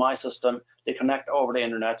them up on my system. They connect over the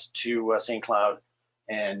internet to St. Cloud,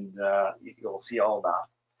 and you'll see all that.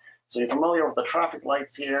 So you're familiar with the traffic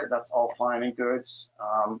lights here, that's all fine and good.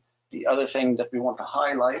 The other thing that we want to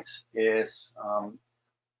highlight is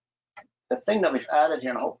the thing that we've added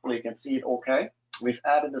here, and hopefully you can see it okay. We've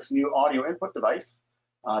added this new audio input device,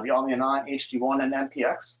 the Omnia 9 HD1 and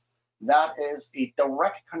MPX. That is a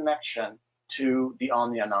direct connection to the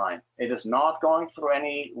Omnia 9. It is not going through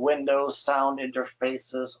any Windows sound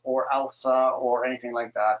interfaces or ALSA or anything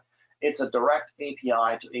like that. It's a direct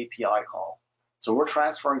API to API call. So we're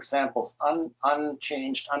transferring samples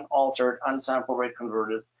unchanged, unaltered, unsample rate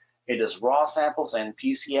converted. It is raw samples and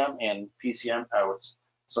PCM in, PCM out.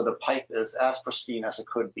 So the pipe is as pristine as it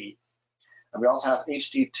could be. And we also have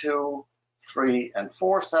HD2, 3, and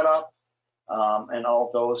 4 set up. And all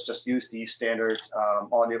of those just use the standard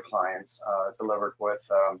audio clients delivered with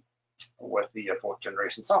the 4th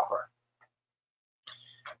generation software.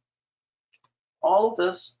 All of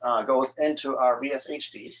this goes into our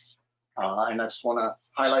VSHD. And I just want to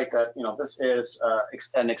highlight that this is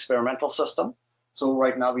an experimental system. So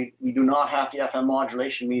right now we do not have the FM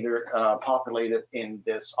modulation meter populated in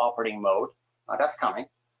this operating mode. That's coming.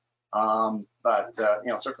 But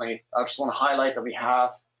certainly I just want to highlight that we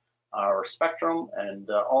have our spectrum, and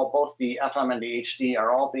both the FM and the HD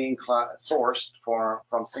are all being sourced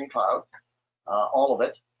from St. Cloud, all of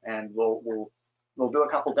it, and we'll do a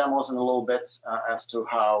couple demos in a little bit as to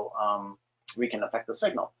how we can affect the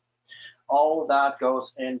signal. All of that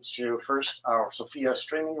goes into first our Sophia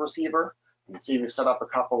streaming receiver. You can see we've set up a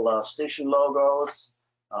couple station logos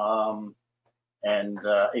and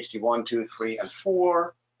HD1, 2, 3, and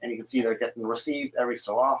 4, and you can see they're getting received every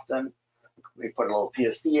so often. We put a little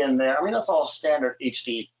PSD in there. I mean, that's all standard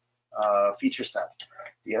HD feature set.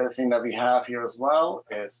 The other thing that we have here as well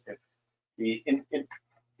is if the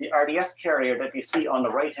RDS carrier that you see on the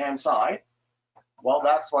right-hand side, well,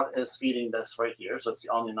 that's what is feeding this right here. So it's the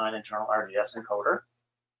Omnia 9 internal RDS encoder.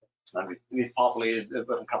 And we've populated it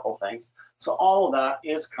with a couple of things. So all of that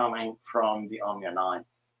is coming from the Omnia 9.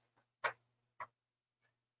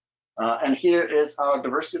 And here is our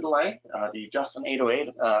diversity delay, the Justin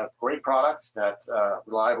 808, great product that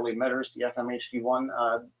reliably measures the FMHD1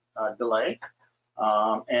 delay.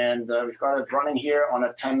 And we've got it running here on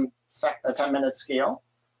a 10-minute scale.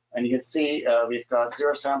 And you can see we've got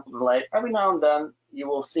 0 sample delay. Every now and then you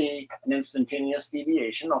will see an instantaneous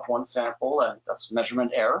deviation of one sample, and that's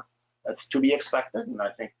measurement error. That's to be expected, and I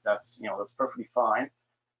think that's that's perfectly fine.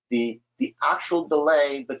 The actual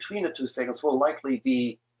delay between the two signals will likely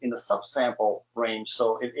be in the subsample range,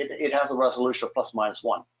 so it has a resolution of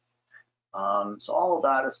 ±1. So all of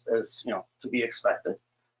that is to be expected.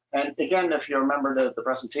 And again, if you remember the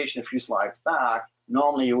presentation a few slides back,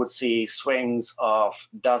 normally you would see swings of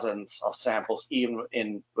dozens of samples even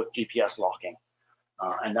with GPS locking,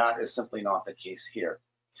 and that is simply not the case here.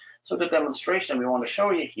 So the demonstration we want to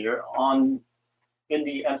show you here in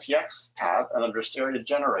the MPX tab and under stereo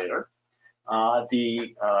generator,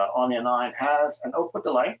 the Omnia 9 has an output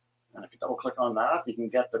delay, and if you double click on that, you can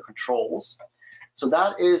get the controls. So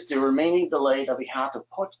that is the remaining delay that we have to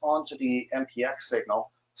put onto the MPX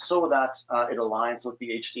signal so that it aligns with the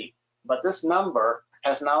HD. But this number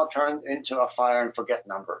has now turned into a fire and forget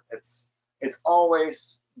number. It's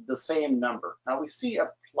always the same number. Now we see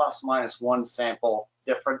a ±1 sample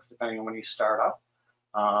difference depending on when you start up,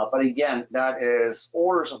 But again, that is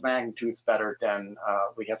orders of magnitudes better than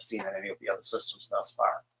we have seen in any of the other systems thus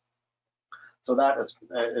far. So that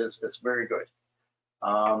is very good.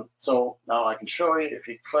 So now I can show you, if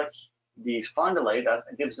you click the fine delay, that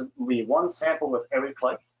gives me one sample with every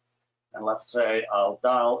click. And let's say I'll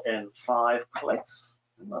dial in 5 clicks.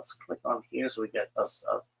 And let's click on here so we get us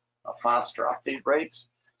a faster update rate.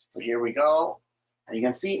 So here we go. And you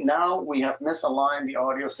can see now we have misaligned the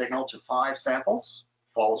audio signal to 5 samples.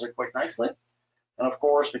 Follows it quite nicely. And of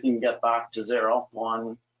course, we can get back to 0.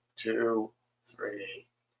 1, 2, 3,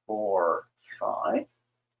 4, 5.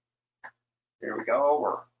 Here we go.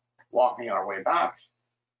 We're walking our way back.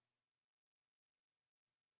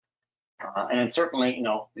 And certainly, you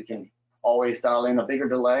know, we can always dial in a bigger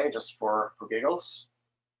delay just for giggles.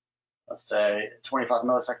 Let's say 25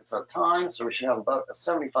 milliseconds at a time. So we should have about a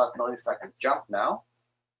 75 millisecond jump now.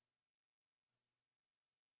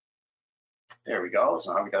 There we go.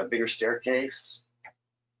 So now we've got a bigger staircase.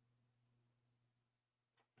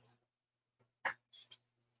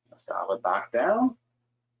 Let's dial it back down.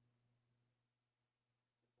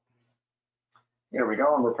 Here we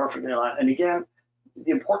go, and we're perfectly aligned. And again,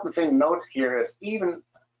 the important thing to note here is even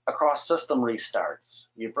across system restarts,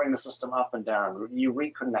 you bring the system up and down, you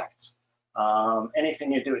reconnect.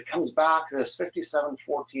 Anything you do, it comes back to this 57,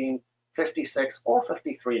 14, 56, or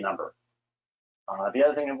 53 number. The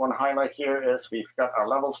other thing I want to highlight here is we've got our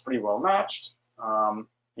levels pretty well matched.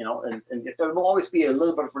 You know, and there will always be a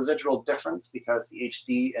little bit of residual difference because the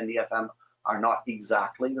HD and the FM are not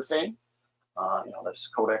exactly the same. You know, there's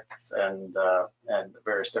codecs and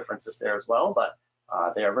various differences there as well, but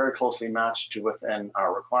they are very closely matched to within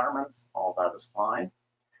our requirements. All that is fine.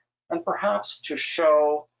 And perhaps to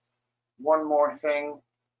show one more thing,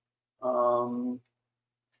 go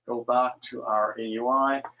back to our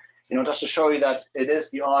AUI. You know, just to show you that it is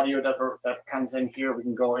the audio that comes in here. We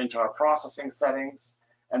can go into our processing settings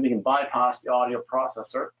and we can bypass the audio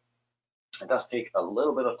processor. It does take a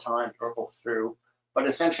little bit of time to go through, but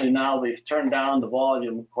essentially now we've turned down the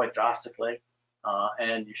volume quite drastically,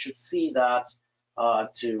 and you should see that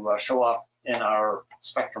to show up in our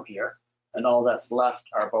spectrum here. And all that's left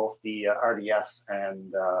are both the RDS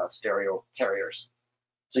and stereo carriers.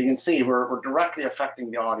 So you can see we're directly affecting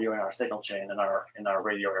the audio in our signal chain in our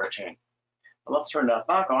radio air chain. But let's turn that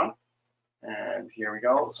back on. And here we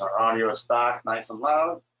go. So our audio is back nice and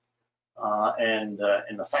loud. And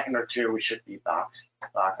in a second or two, we should be back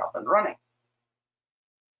up and running.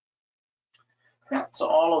 Yeah, so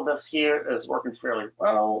all of this here is working fairly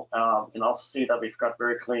well. You can also see that we've got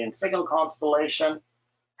very clean signal constellation,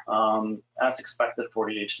 as expected for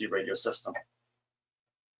the HD radio system.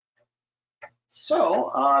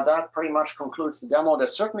 So that pretty much concludes the demo.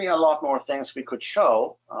 There's certainly a lot more things we could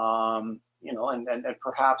show, you know, and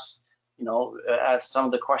perhaps, you know, as some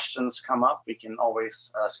of the questions come up, we can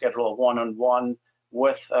always schedule a one-on-one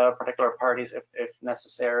with particular parties if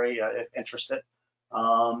necessary, if interested.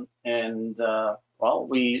 Well,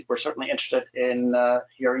 we're certainly interested in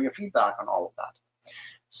hearing your feedback on all of that.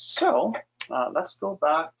 So let's go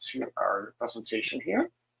back to our presentation here.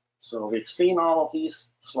 So we've seen all of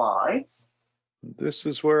these slides. This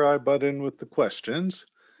is where I butt in with the questions.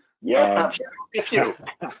 Yeah, if you.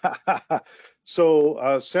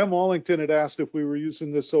 So Sam Wallington had asked if we were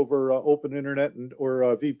using this over open internet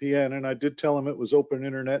or VPN, and I did tell him it was open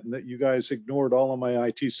internet and that you guys ignored all of my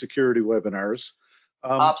IT security webinars.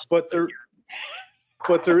 But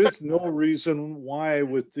there is no reason why,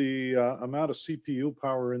 with the amount of CPU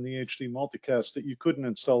power in the HD multicast, that you couldn't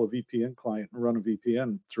install a VPN client and run a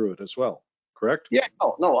VPN through it as well. Correct? Yeah,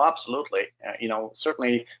 no, absolutely. You know,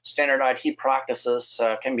 certainly standard IT practices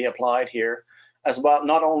can be applied here as well,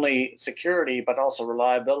 not only security, but also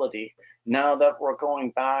reliability. Now that we're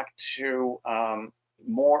going back to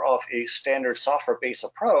more of a standard software-based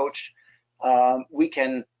approach, we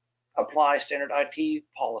can apply standard IT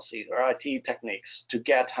policies or IT techniques to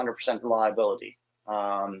get 100% reliability.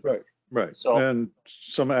 Right. So, and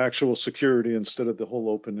some actual security instead of the whole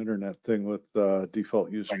open internet thing with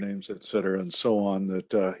default usernames, et cetera, and so on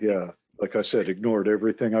that, yeah, like I said, ignored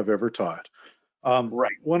everything I've ever taught.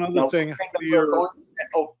 right. One other thing,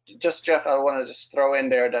 just Jeff, I want to just throw in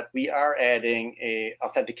there that we are adding a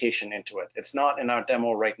authentication into it. It's not in our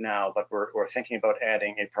demo right now, but we're thinking about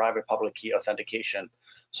adding a private public key authentication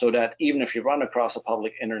so that even if you run across a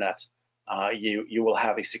public internet, you will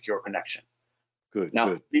have a secure connection. Good.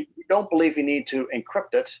 Now, we don't believe we need to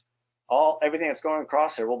encrypt it. Everything that's going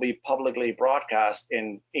across there will be publicly broadcast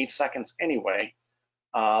in 8 seconds anyway,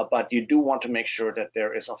 but you do want to make sure that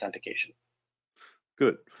there is authentication.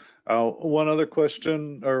 Good. One other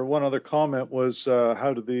question or one other comment was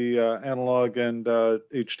how do the analog and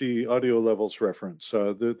HD audio levels reference?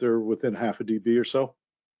 They're within half a dB or so?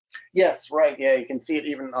 Yes, right. Yeah, you can see it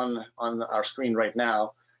even on our screen right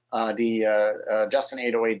now. The Justin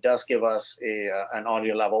 808 does give us an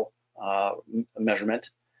audio level measurement.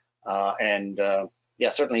 Yeah,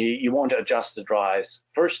 certainly you want to adjust the drives.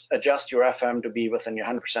 First, adjust your FM to be within your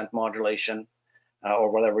 100% modulation or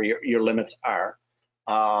whatever your limits are.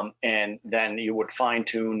 And then you would fine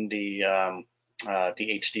tune the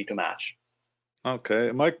HD to match.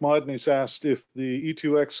 Okay. Mike Modney's asked if the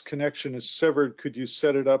E2X connection is severed, could you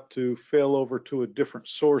set it up to fail over to a different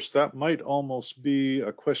source? That might almost be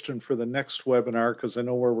a question for the next webinar because I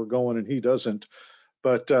know where we're going and he doesn't.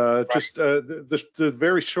 But just the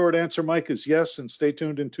very short answer, Mike, is yes, and stay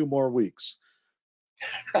tuned in 2 more weeks.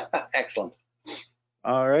 Excellent.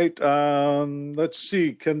 All right. Let's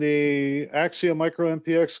see. Can the Axia Micro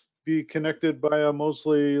MPX be connected by a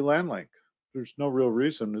Mosley LAN link? There's no real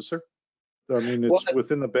reason, is there? I mean, it's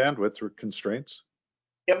within the bandwidth or constraints.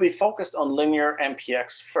 Yeah, we focused on linear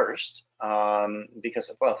MPX first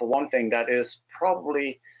because, well, for one thing, that is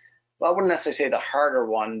probably, well, I wouldn't necessarily say the harder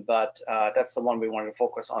one, but that's the one we wanted to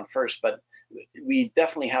focus on first. But we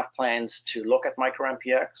definitely have plans to look at micro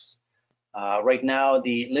MPX. Right now,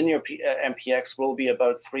 the linear MPX will be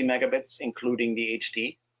about 3 megabits, including the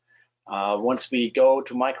HD. Once we go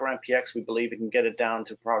to micro MPX, we believe we can get it down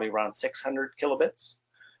to probably around 600 kilobits.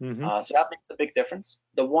 So that makes a big difference.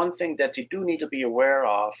 The one thing that you do need to be aware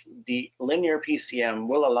of, the linear PCM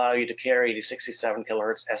will allow you to carry the 67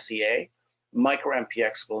 kilohertz SCA. Micro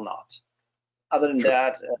MPX will not. Other than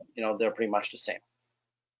that, they're pretty much the same.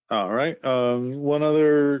 All right.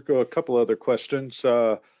 A couple other questions.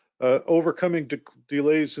 Overcoming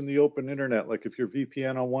delays in the open internet, like if you're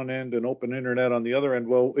VPN on one end and open internet on the other end,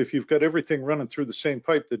 well, if you've got everything running through the same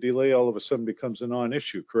pipe, the delay all of a sudden becomes a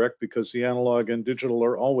non-issue, correct? Because the analog and digital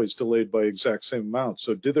are always delayed by exact same amount.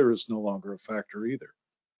 So dither is no longer a factor either.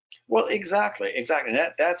 Well, exactly.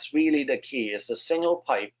 That's really the key. It's a single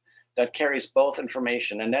pipe that carries both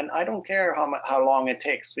information. And then I don't care how long it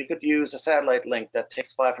takes. We could use a satellite link that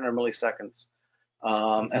takes 500 milliseconds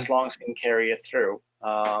as long as we can carry it through.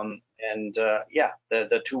 Yeah,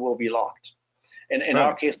 the two will be locked. In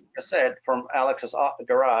our case, like I said, from Alex's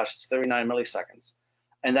garage, it's 39 milliseconds.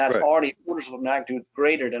 And that's already orders of magnitude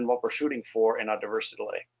greater than what we're shooting for in our diversity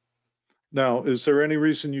delay. Now, is there any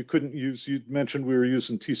reason you couldn't use, you mentioned we were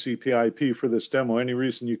using TCP/IP for this demo, any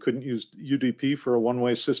reason you couldn't use UDP for a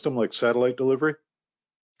one-way system like satellite delivery?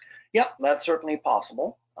 Yeah, that's certainly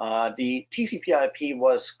possible. The TCP/IP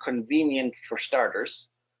was convenient for starters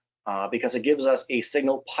because it gives us a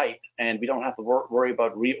signal pipe and we don't have to worry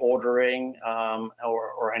about reordering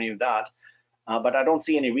or any of that. But I don't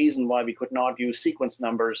see any reason why we could not use sequence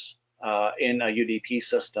numbers in a UDP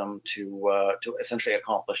system to essentially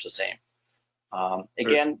accomplish the same.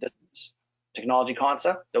 Again, this technology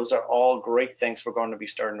concept, those are all great things we're going to be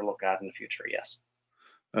starting to look at in the future, yes.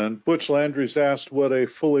 And Butch Landry's asked what a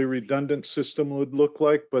fully redundant system would look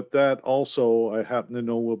like, but that also, I happen to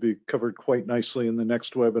know, will be covered quite nicely in the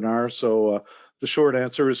next webinar. So the short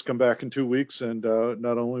answer is come back in 2 weeks, and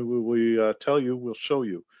not only will we tell you, we'll show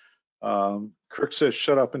you. Kirk says,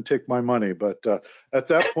 shut up and take my money. But at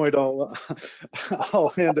that point,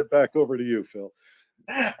 I'll hand it back over to you, Phil.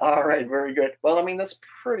 All right, very good. Well, I mean, this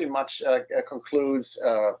pretty much concludes,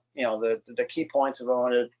 the key points that I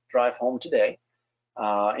want to drive home today.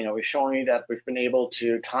 We've shown you that we've been able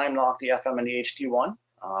to time lock the FM and the HD1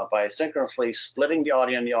 by synchronously splitting the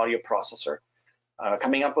audio and the audio processor,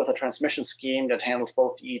 coming up with a transmission scheme that handles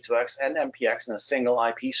both the E2X and MPX in a single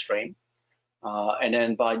IP stream, and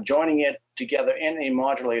then by joining it together in a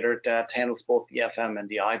modulator that handles both the FM and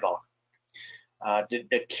the iBok.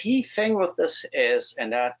 The key thing with this is,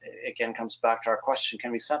 and that again comes back to our question,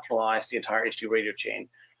 can we centralize the entire HD radio chain,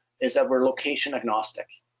 is that we're location agnostic.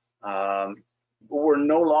 We're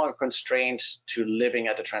no longer constrained to living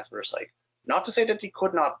at the transmitter site. Not to say that you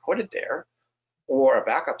could not put it there, or a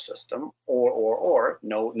backup system, or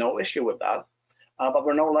no issue with that, but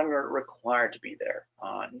we're no longer required to be there.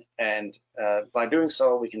 By doing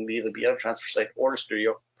so, we can either be at a transfer site or a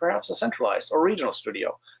studio, perhaps a centralized or regional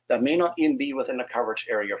studio that may not even be within the coverage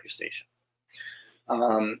area of your station.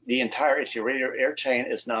 The entire HD radio air chain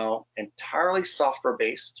is now entirely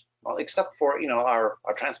software-based. Well, except for our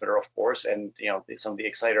transmitter, of course, and some of the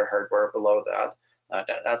exciter hardware below that.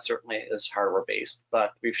 That certainly is hardware based.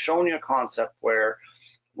 But we've shown you a concept where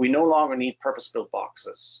we no longer need purpose-built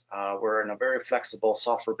boxes. We're in a very flexible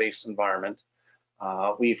software-based environment.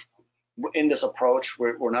 We've in this approach,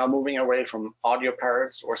 we're now moving away from audio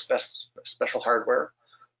cards or special hardware.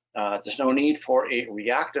 There's no need for a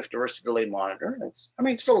reactive diversity delay monitor. It's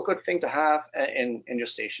still a good thing to have in your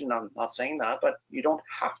station. I'm not saying that, but you don't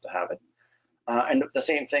have to have it. And the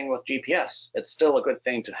same thing with GPS. It's still a good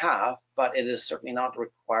thing to have, but it is certainly not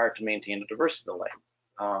required to maintain a diversity delay.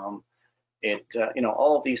 All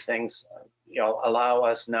of these things, allow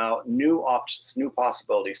us now new options, new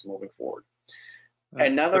possibilities moving forward.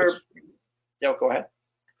 Go ahead.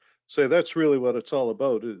 Say that's really what it's all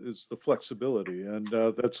about, is the flexibility. And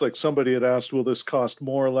that's like somebody had asked, will this cost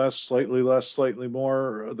more or less, slightly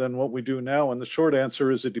more than what we do now? And the short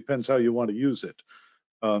answer is it depends how you want to use it.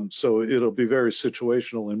 So it'll be very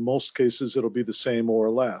situational. In most cases, it'll be the same or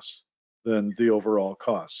less than the overall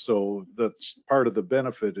cost. So that's part of the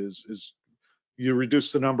benefit is you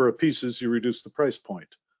reduce the number of pieces, you reduce the price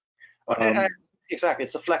point. Exactly,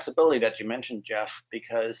 it's the flexibility that you mentioned, Jeff,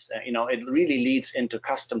 because it really leads into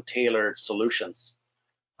custom tailored solutions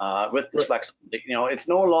with this flexibility. It's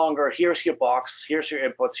no longer here's your box, here's your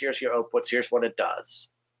inputs, here's your outputs, here's what it does.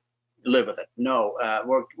 Live with it. No,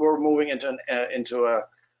 we're moving into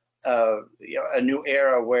a new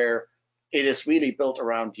era where it is really built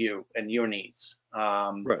around you and your needs.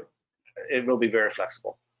 Right. It will be very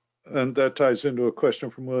flexible. And that ties into a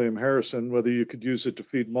question from William Harrison, whether you could use it to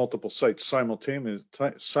feed multiple sites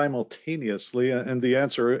simultaneously. And the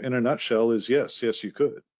answer in a nutshell is yes, you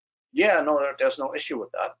could. Yeah, no, there's no issue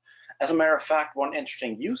with that. As a matter of fact, one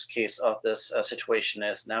interesting use case of this situation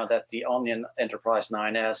is now that the Omnia Enterprise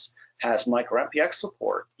 9S has micro MPX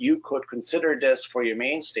support, you could consider this for your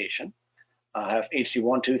main station, have HD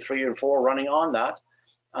 1, 2, 3, and 4 running on that,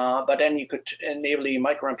 but then you could enable the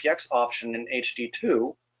micro MPX option in HD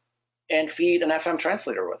 2 and feed an FM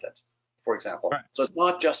translator with it, for example. Right. So it's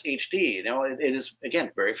not just HD, it is,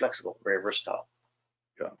 again, very flexible, very versatile.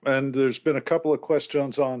 Yeah, and there's been a couple of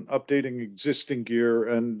questions on updating existing gear,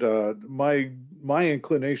 and my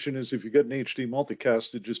inclination is if you get an HD multicast,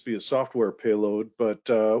 it'd just be a software payload, but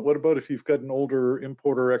what about if you've got an older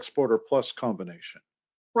importer, exporter plus combination?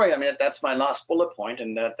 Right, that's my last bullet point,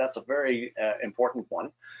 and that's a very important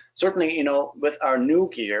one. Certainly, with our new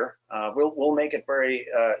gear, we'll make it very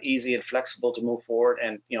easy and flexible to move forward,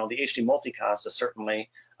 and the HD multicast is certainly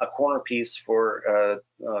a corner piece for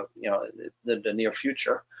the near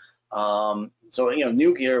future. So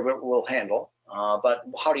new gear we'll handle, but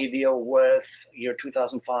how do you deal with your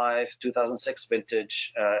 2005, 2006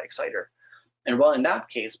 vintage exciter? And well, in that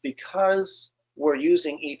case, because we're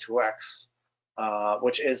using E2X,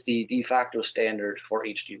 which is the de facto standard for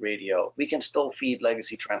HD radio, we can still feed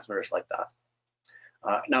legacy transmitters like that.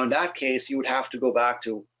 Now, in that case, you would have to go back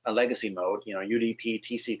to a legacy mode, UDP,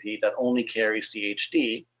 TCP, that only carries the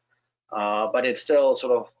HD, but it's still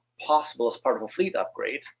sort of possible as part of a fleet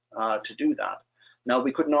upgrade to do that. Now,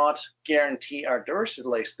 we could not guarantee our diversity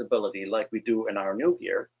delay stability like we do in our new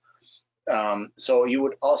gear. So you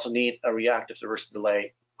would also need a reactive diversity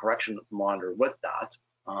delay correction monitor with that.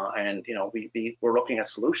 And we're looking at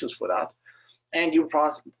solutions for that. And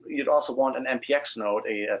you'd also want an MPX node,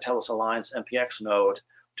 a Telos Alliance MPX node,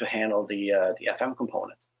 to handle the FM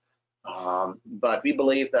component. But we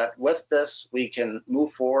believe that with this, we can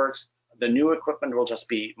move forward. The new equipment will just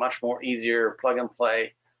be much more easier, plug and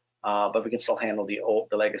play, but we can still handle the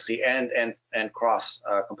legacy and cross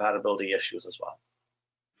compatibility issues as well.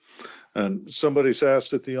 And somebody's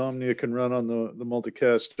asked if the Omnia can run on the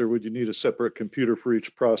multicast, or would you need a separate computer for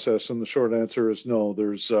each process? And the short answer is no.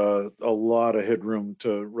 There's a lot of headroom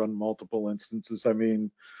to run multiple instances.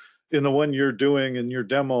 In the one you're doing in your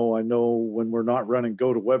demo, I know when we're not running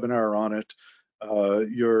GoToWebinar on it,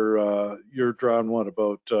 you're drawing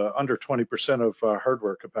about under 20% of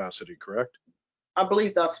hardware capacity, correct? I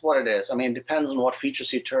believe that's what it is. It depends on what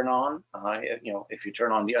features you turn on. If you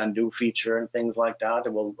turn on the undo feature and things like that,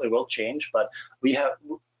 it will change. But we have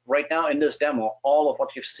right now in this demo, all of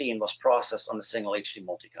what you've seen was processed on a single HD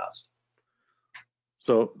multicast.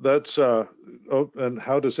 So that's and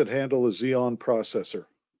how does it handle a Xeon processor?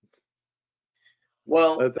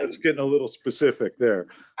 Well, that's getting a little specific there.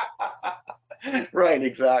 Right,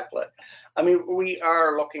 exactly. We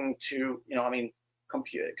are looking to,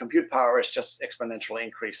 compute power is just exponentially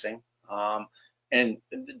increasing. And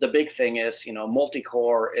the big thing is,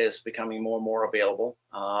 multi-core is becoming more and more available.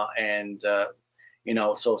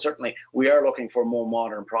 So certainly we are looking for more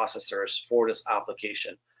modern processors for this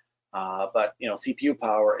application. But, CPU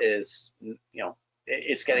power is,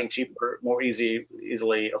 it's getting cheaper, more easily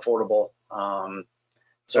affordable.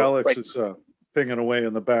 So Alex is pinging away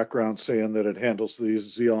in the background saying that it handles the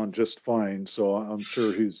Xeon just fine. So I'm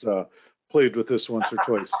sure he's played with this once or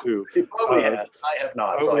twice too. He probably has. I have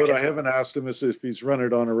not. So What I haven't asked him is if he's run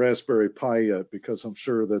it on a Raspberry Pi yet, because I'm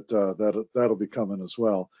sure that that'll be coming as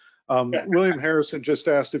well. William Harrison just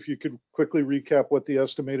asked if you could quickly recap what the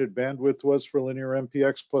estimated bandwidth was for linear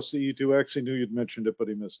MPX plus the E2X. He knew you'd mentioned it, but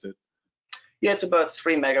he missed it. Yeah, it's about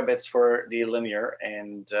 3 megabits for the linear,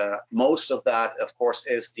 and most of that, of course,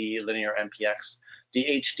 is the linear MPX. The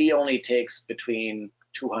HD only takes between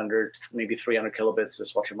 200, maybe 300 kilobits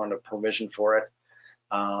is what you're going to provision for it.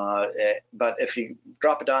 But if you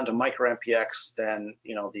drop it down to micro MPX, then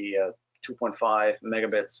the 2.5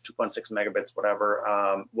 megabits, 2.6 megabits,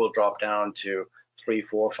 whatever, will drop down to 300,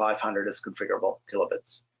 400, 500 as configurable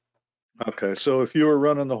kilobits. Okay, so if you were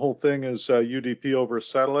running the whole thing as UDP over a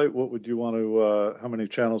satellite, what would you want to? How many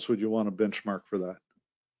channels would you want to benchmark for that?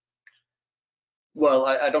 Well,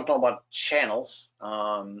 I don't know about channels.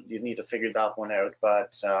 You need to figure that one out.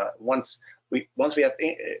 But once we have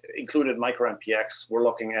included micro MPX, we're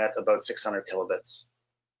looking at about 600 kilobits.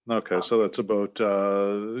 Okay, so that's about,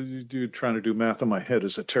 you trying to do math in my head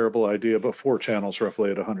is a terrible idea, but 4 channels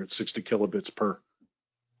roughly at 160 kilobits per.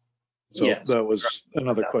 So yes, that was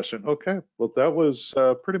another question. Okay, well, that was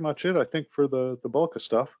pretty much it, I think, for the bulk of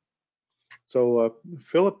stuff. So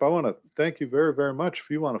Philip, I want to thank you very, very much. If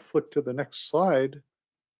you want to flick to the next slide,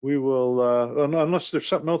 we will, unless there's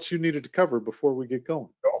something else you needed to cover before we get going.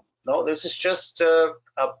 No, this is just a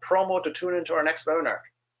promo to tune into our next webinar.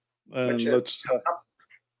 And let's,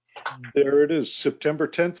 there it is, September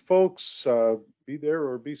 10th, folks. Be there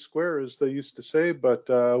or be square, as they used to say, but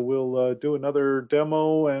we'll do another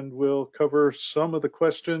demo and we'll cover some of the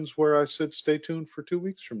questions where I said stay tuned for 2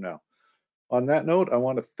 weeks from now. On that note, I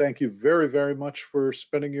want to thank you very, very much for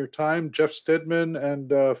spending your time. Jeff Stedman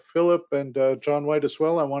and Philip and John White as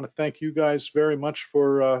well. I want to thank you guys very much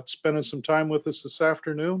for spending some time with us this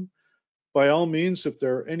afternoon. By all means, if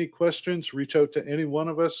there are any questions, reach out to any one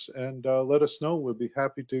of us and let us know. We'll be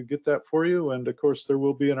happy to get that for you. And of course, there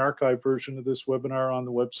will be an archive version of this webinar on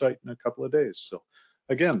the website in a couple of days. So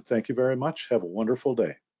again, thank you very much. Have a wonderful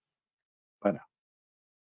day. Bye now.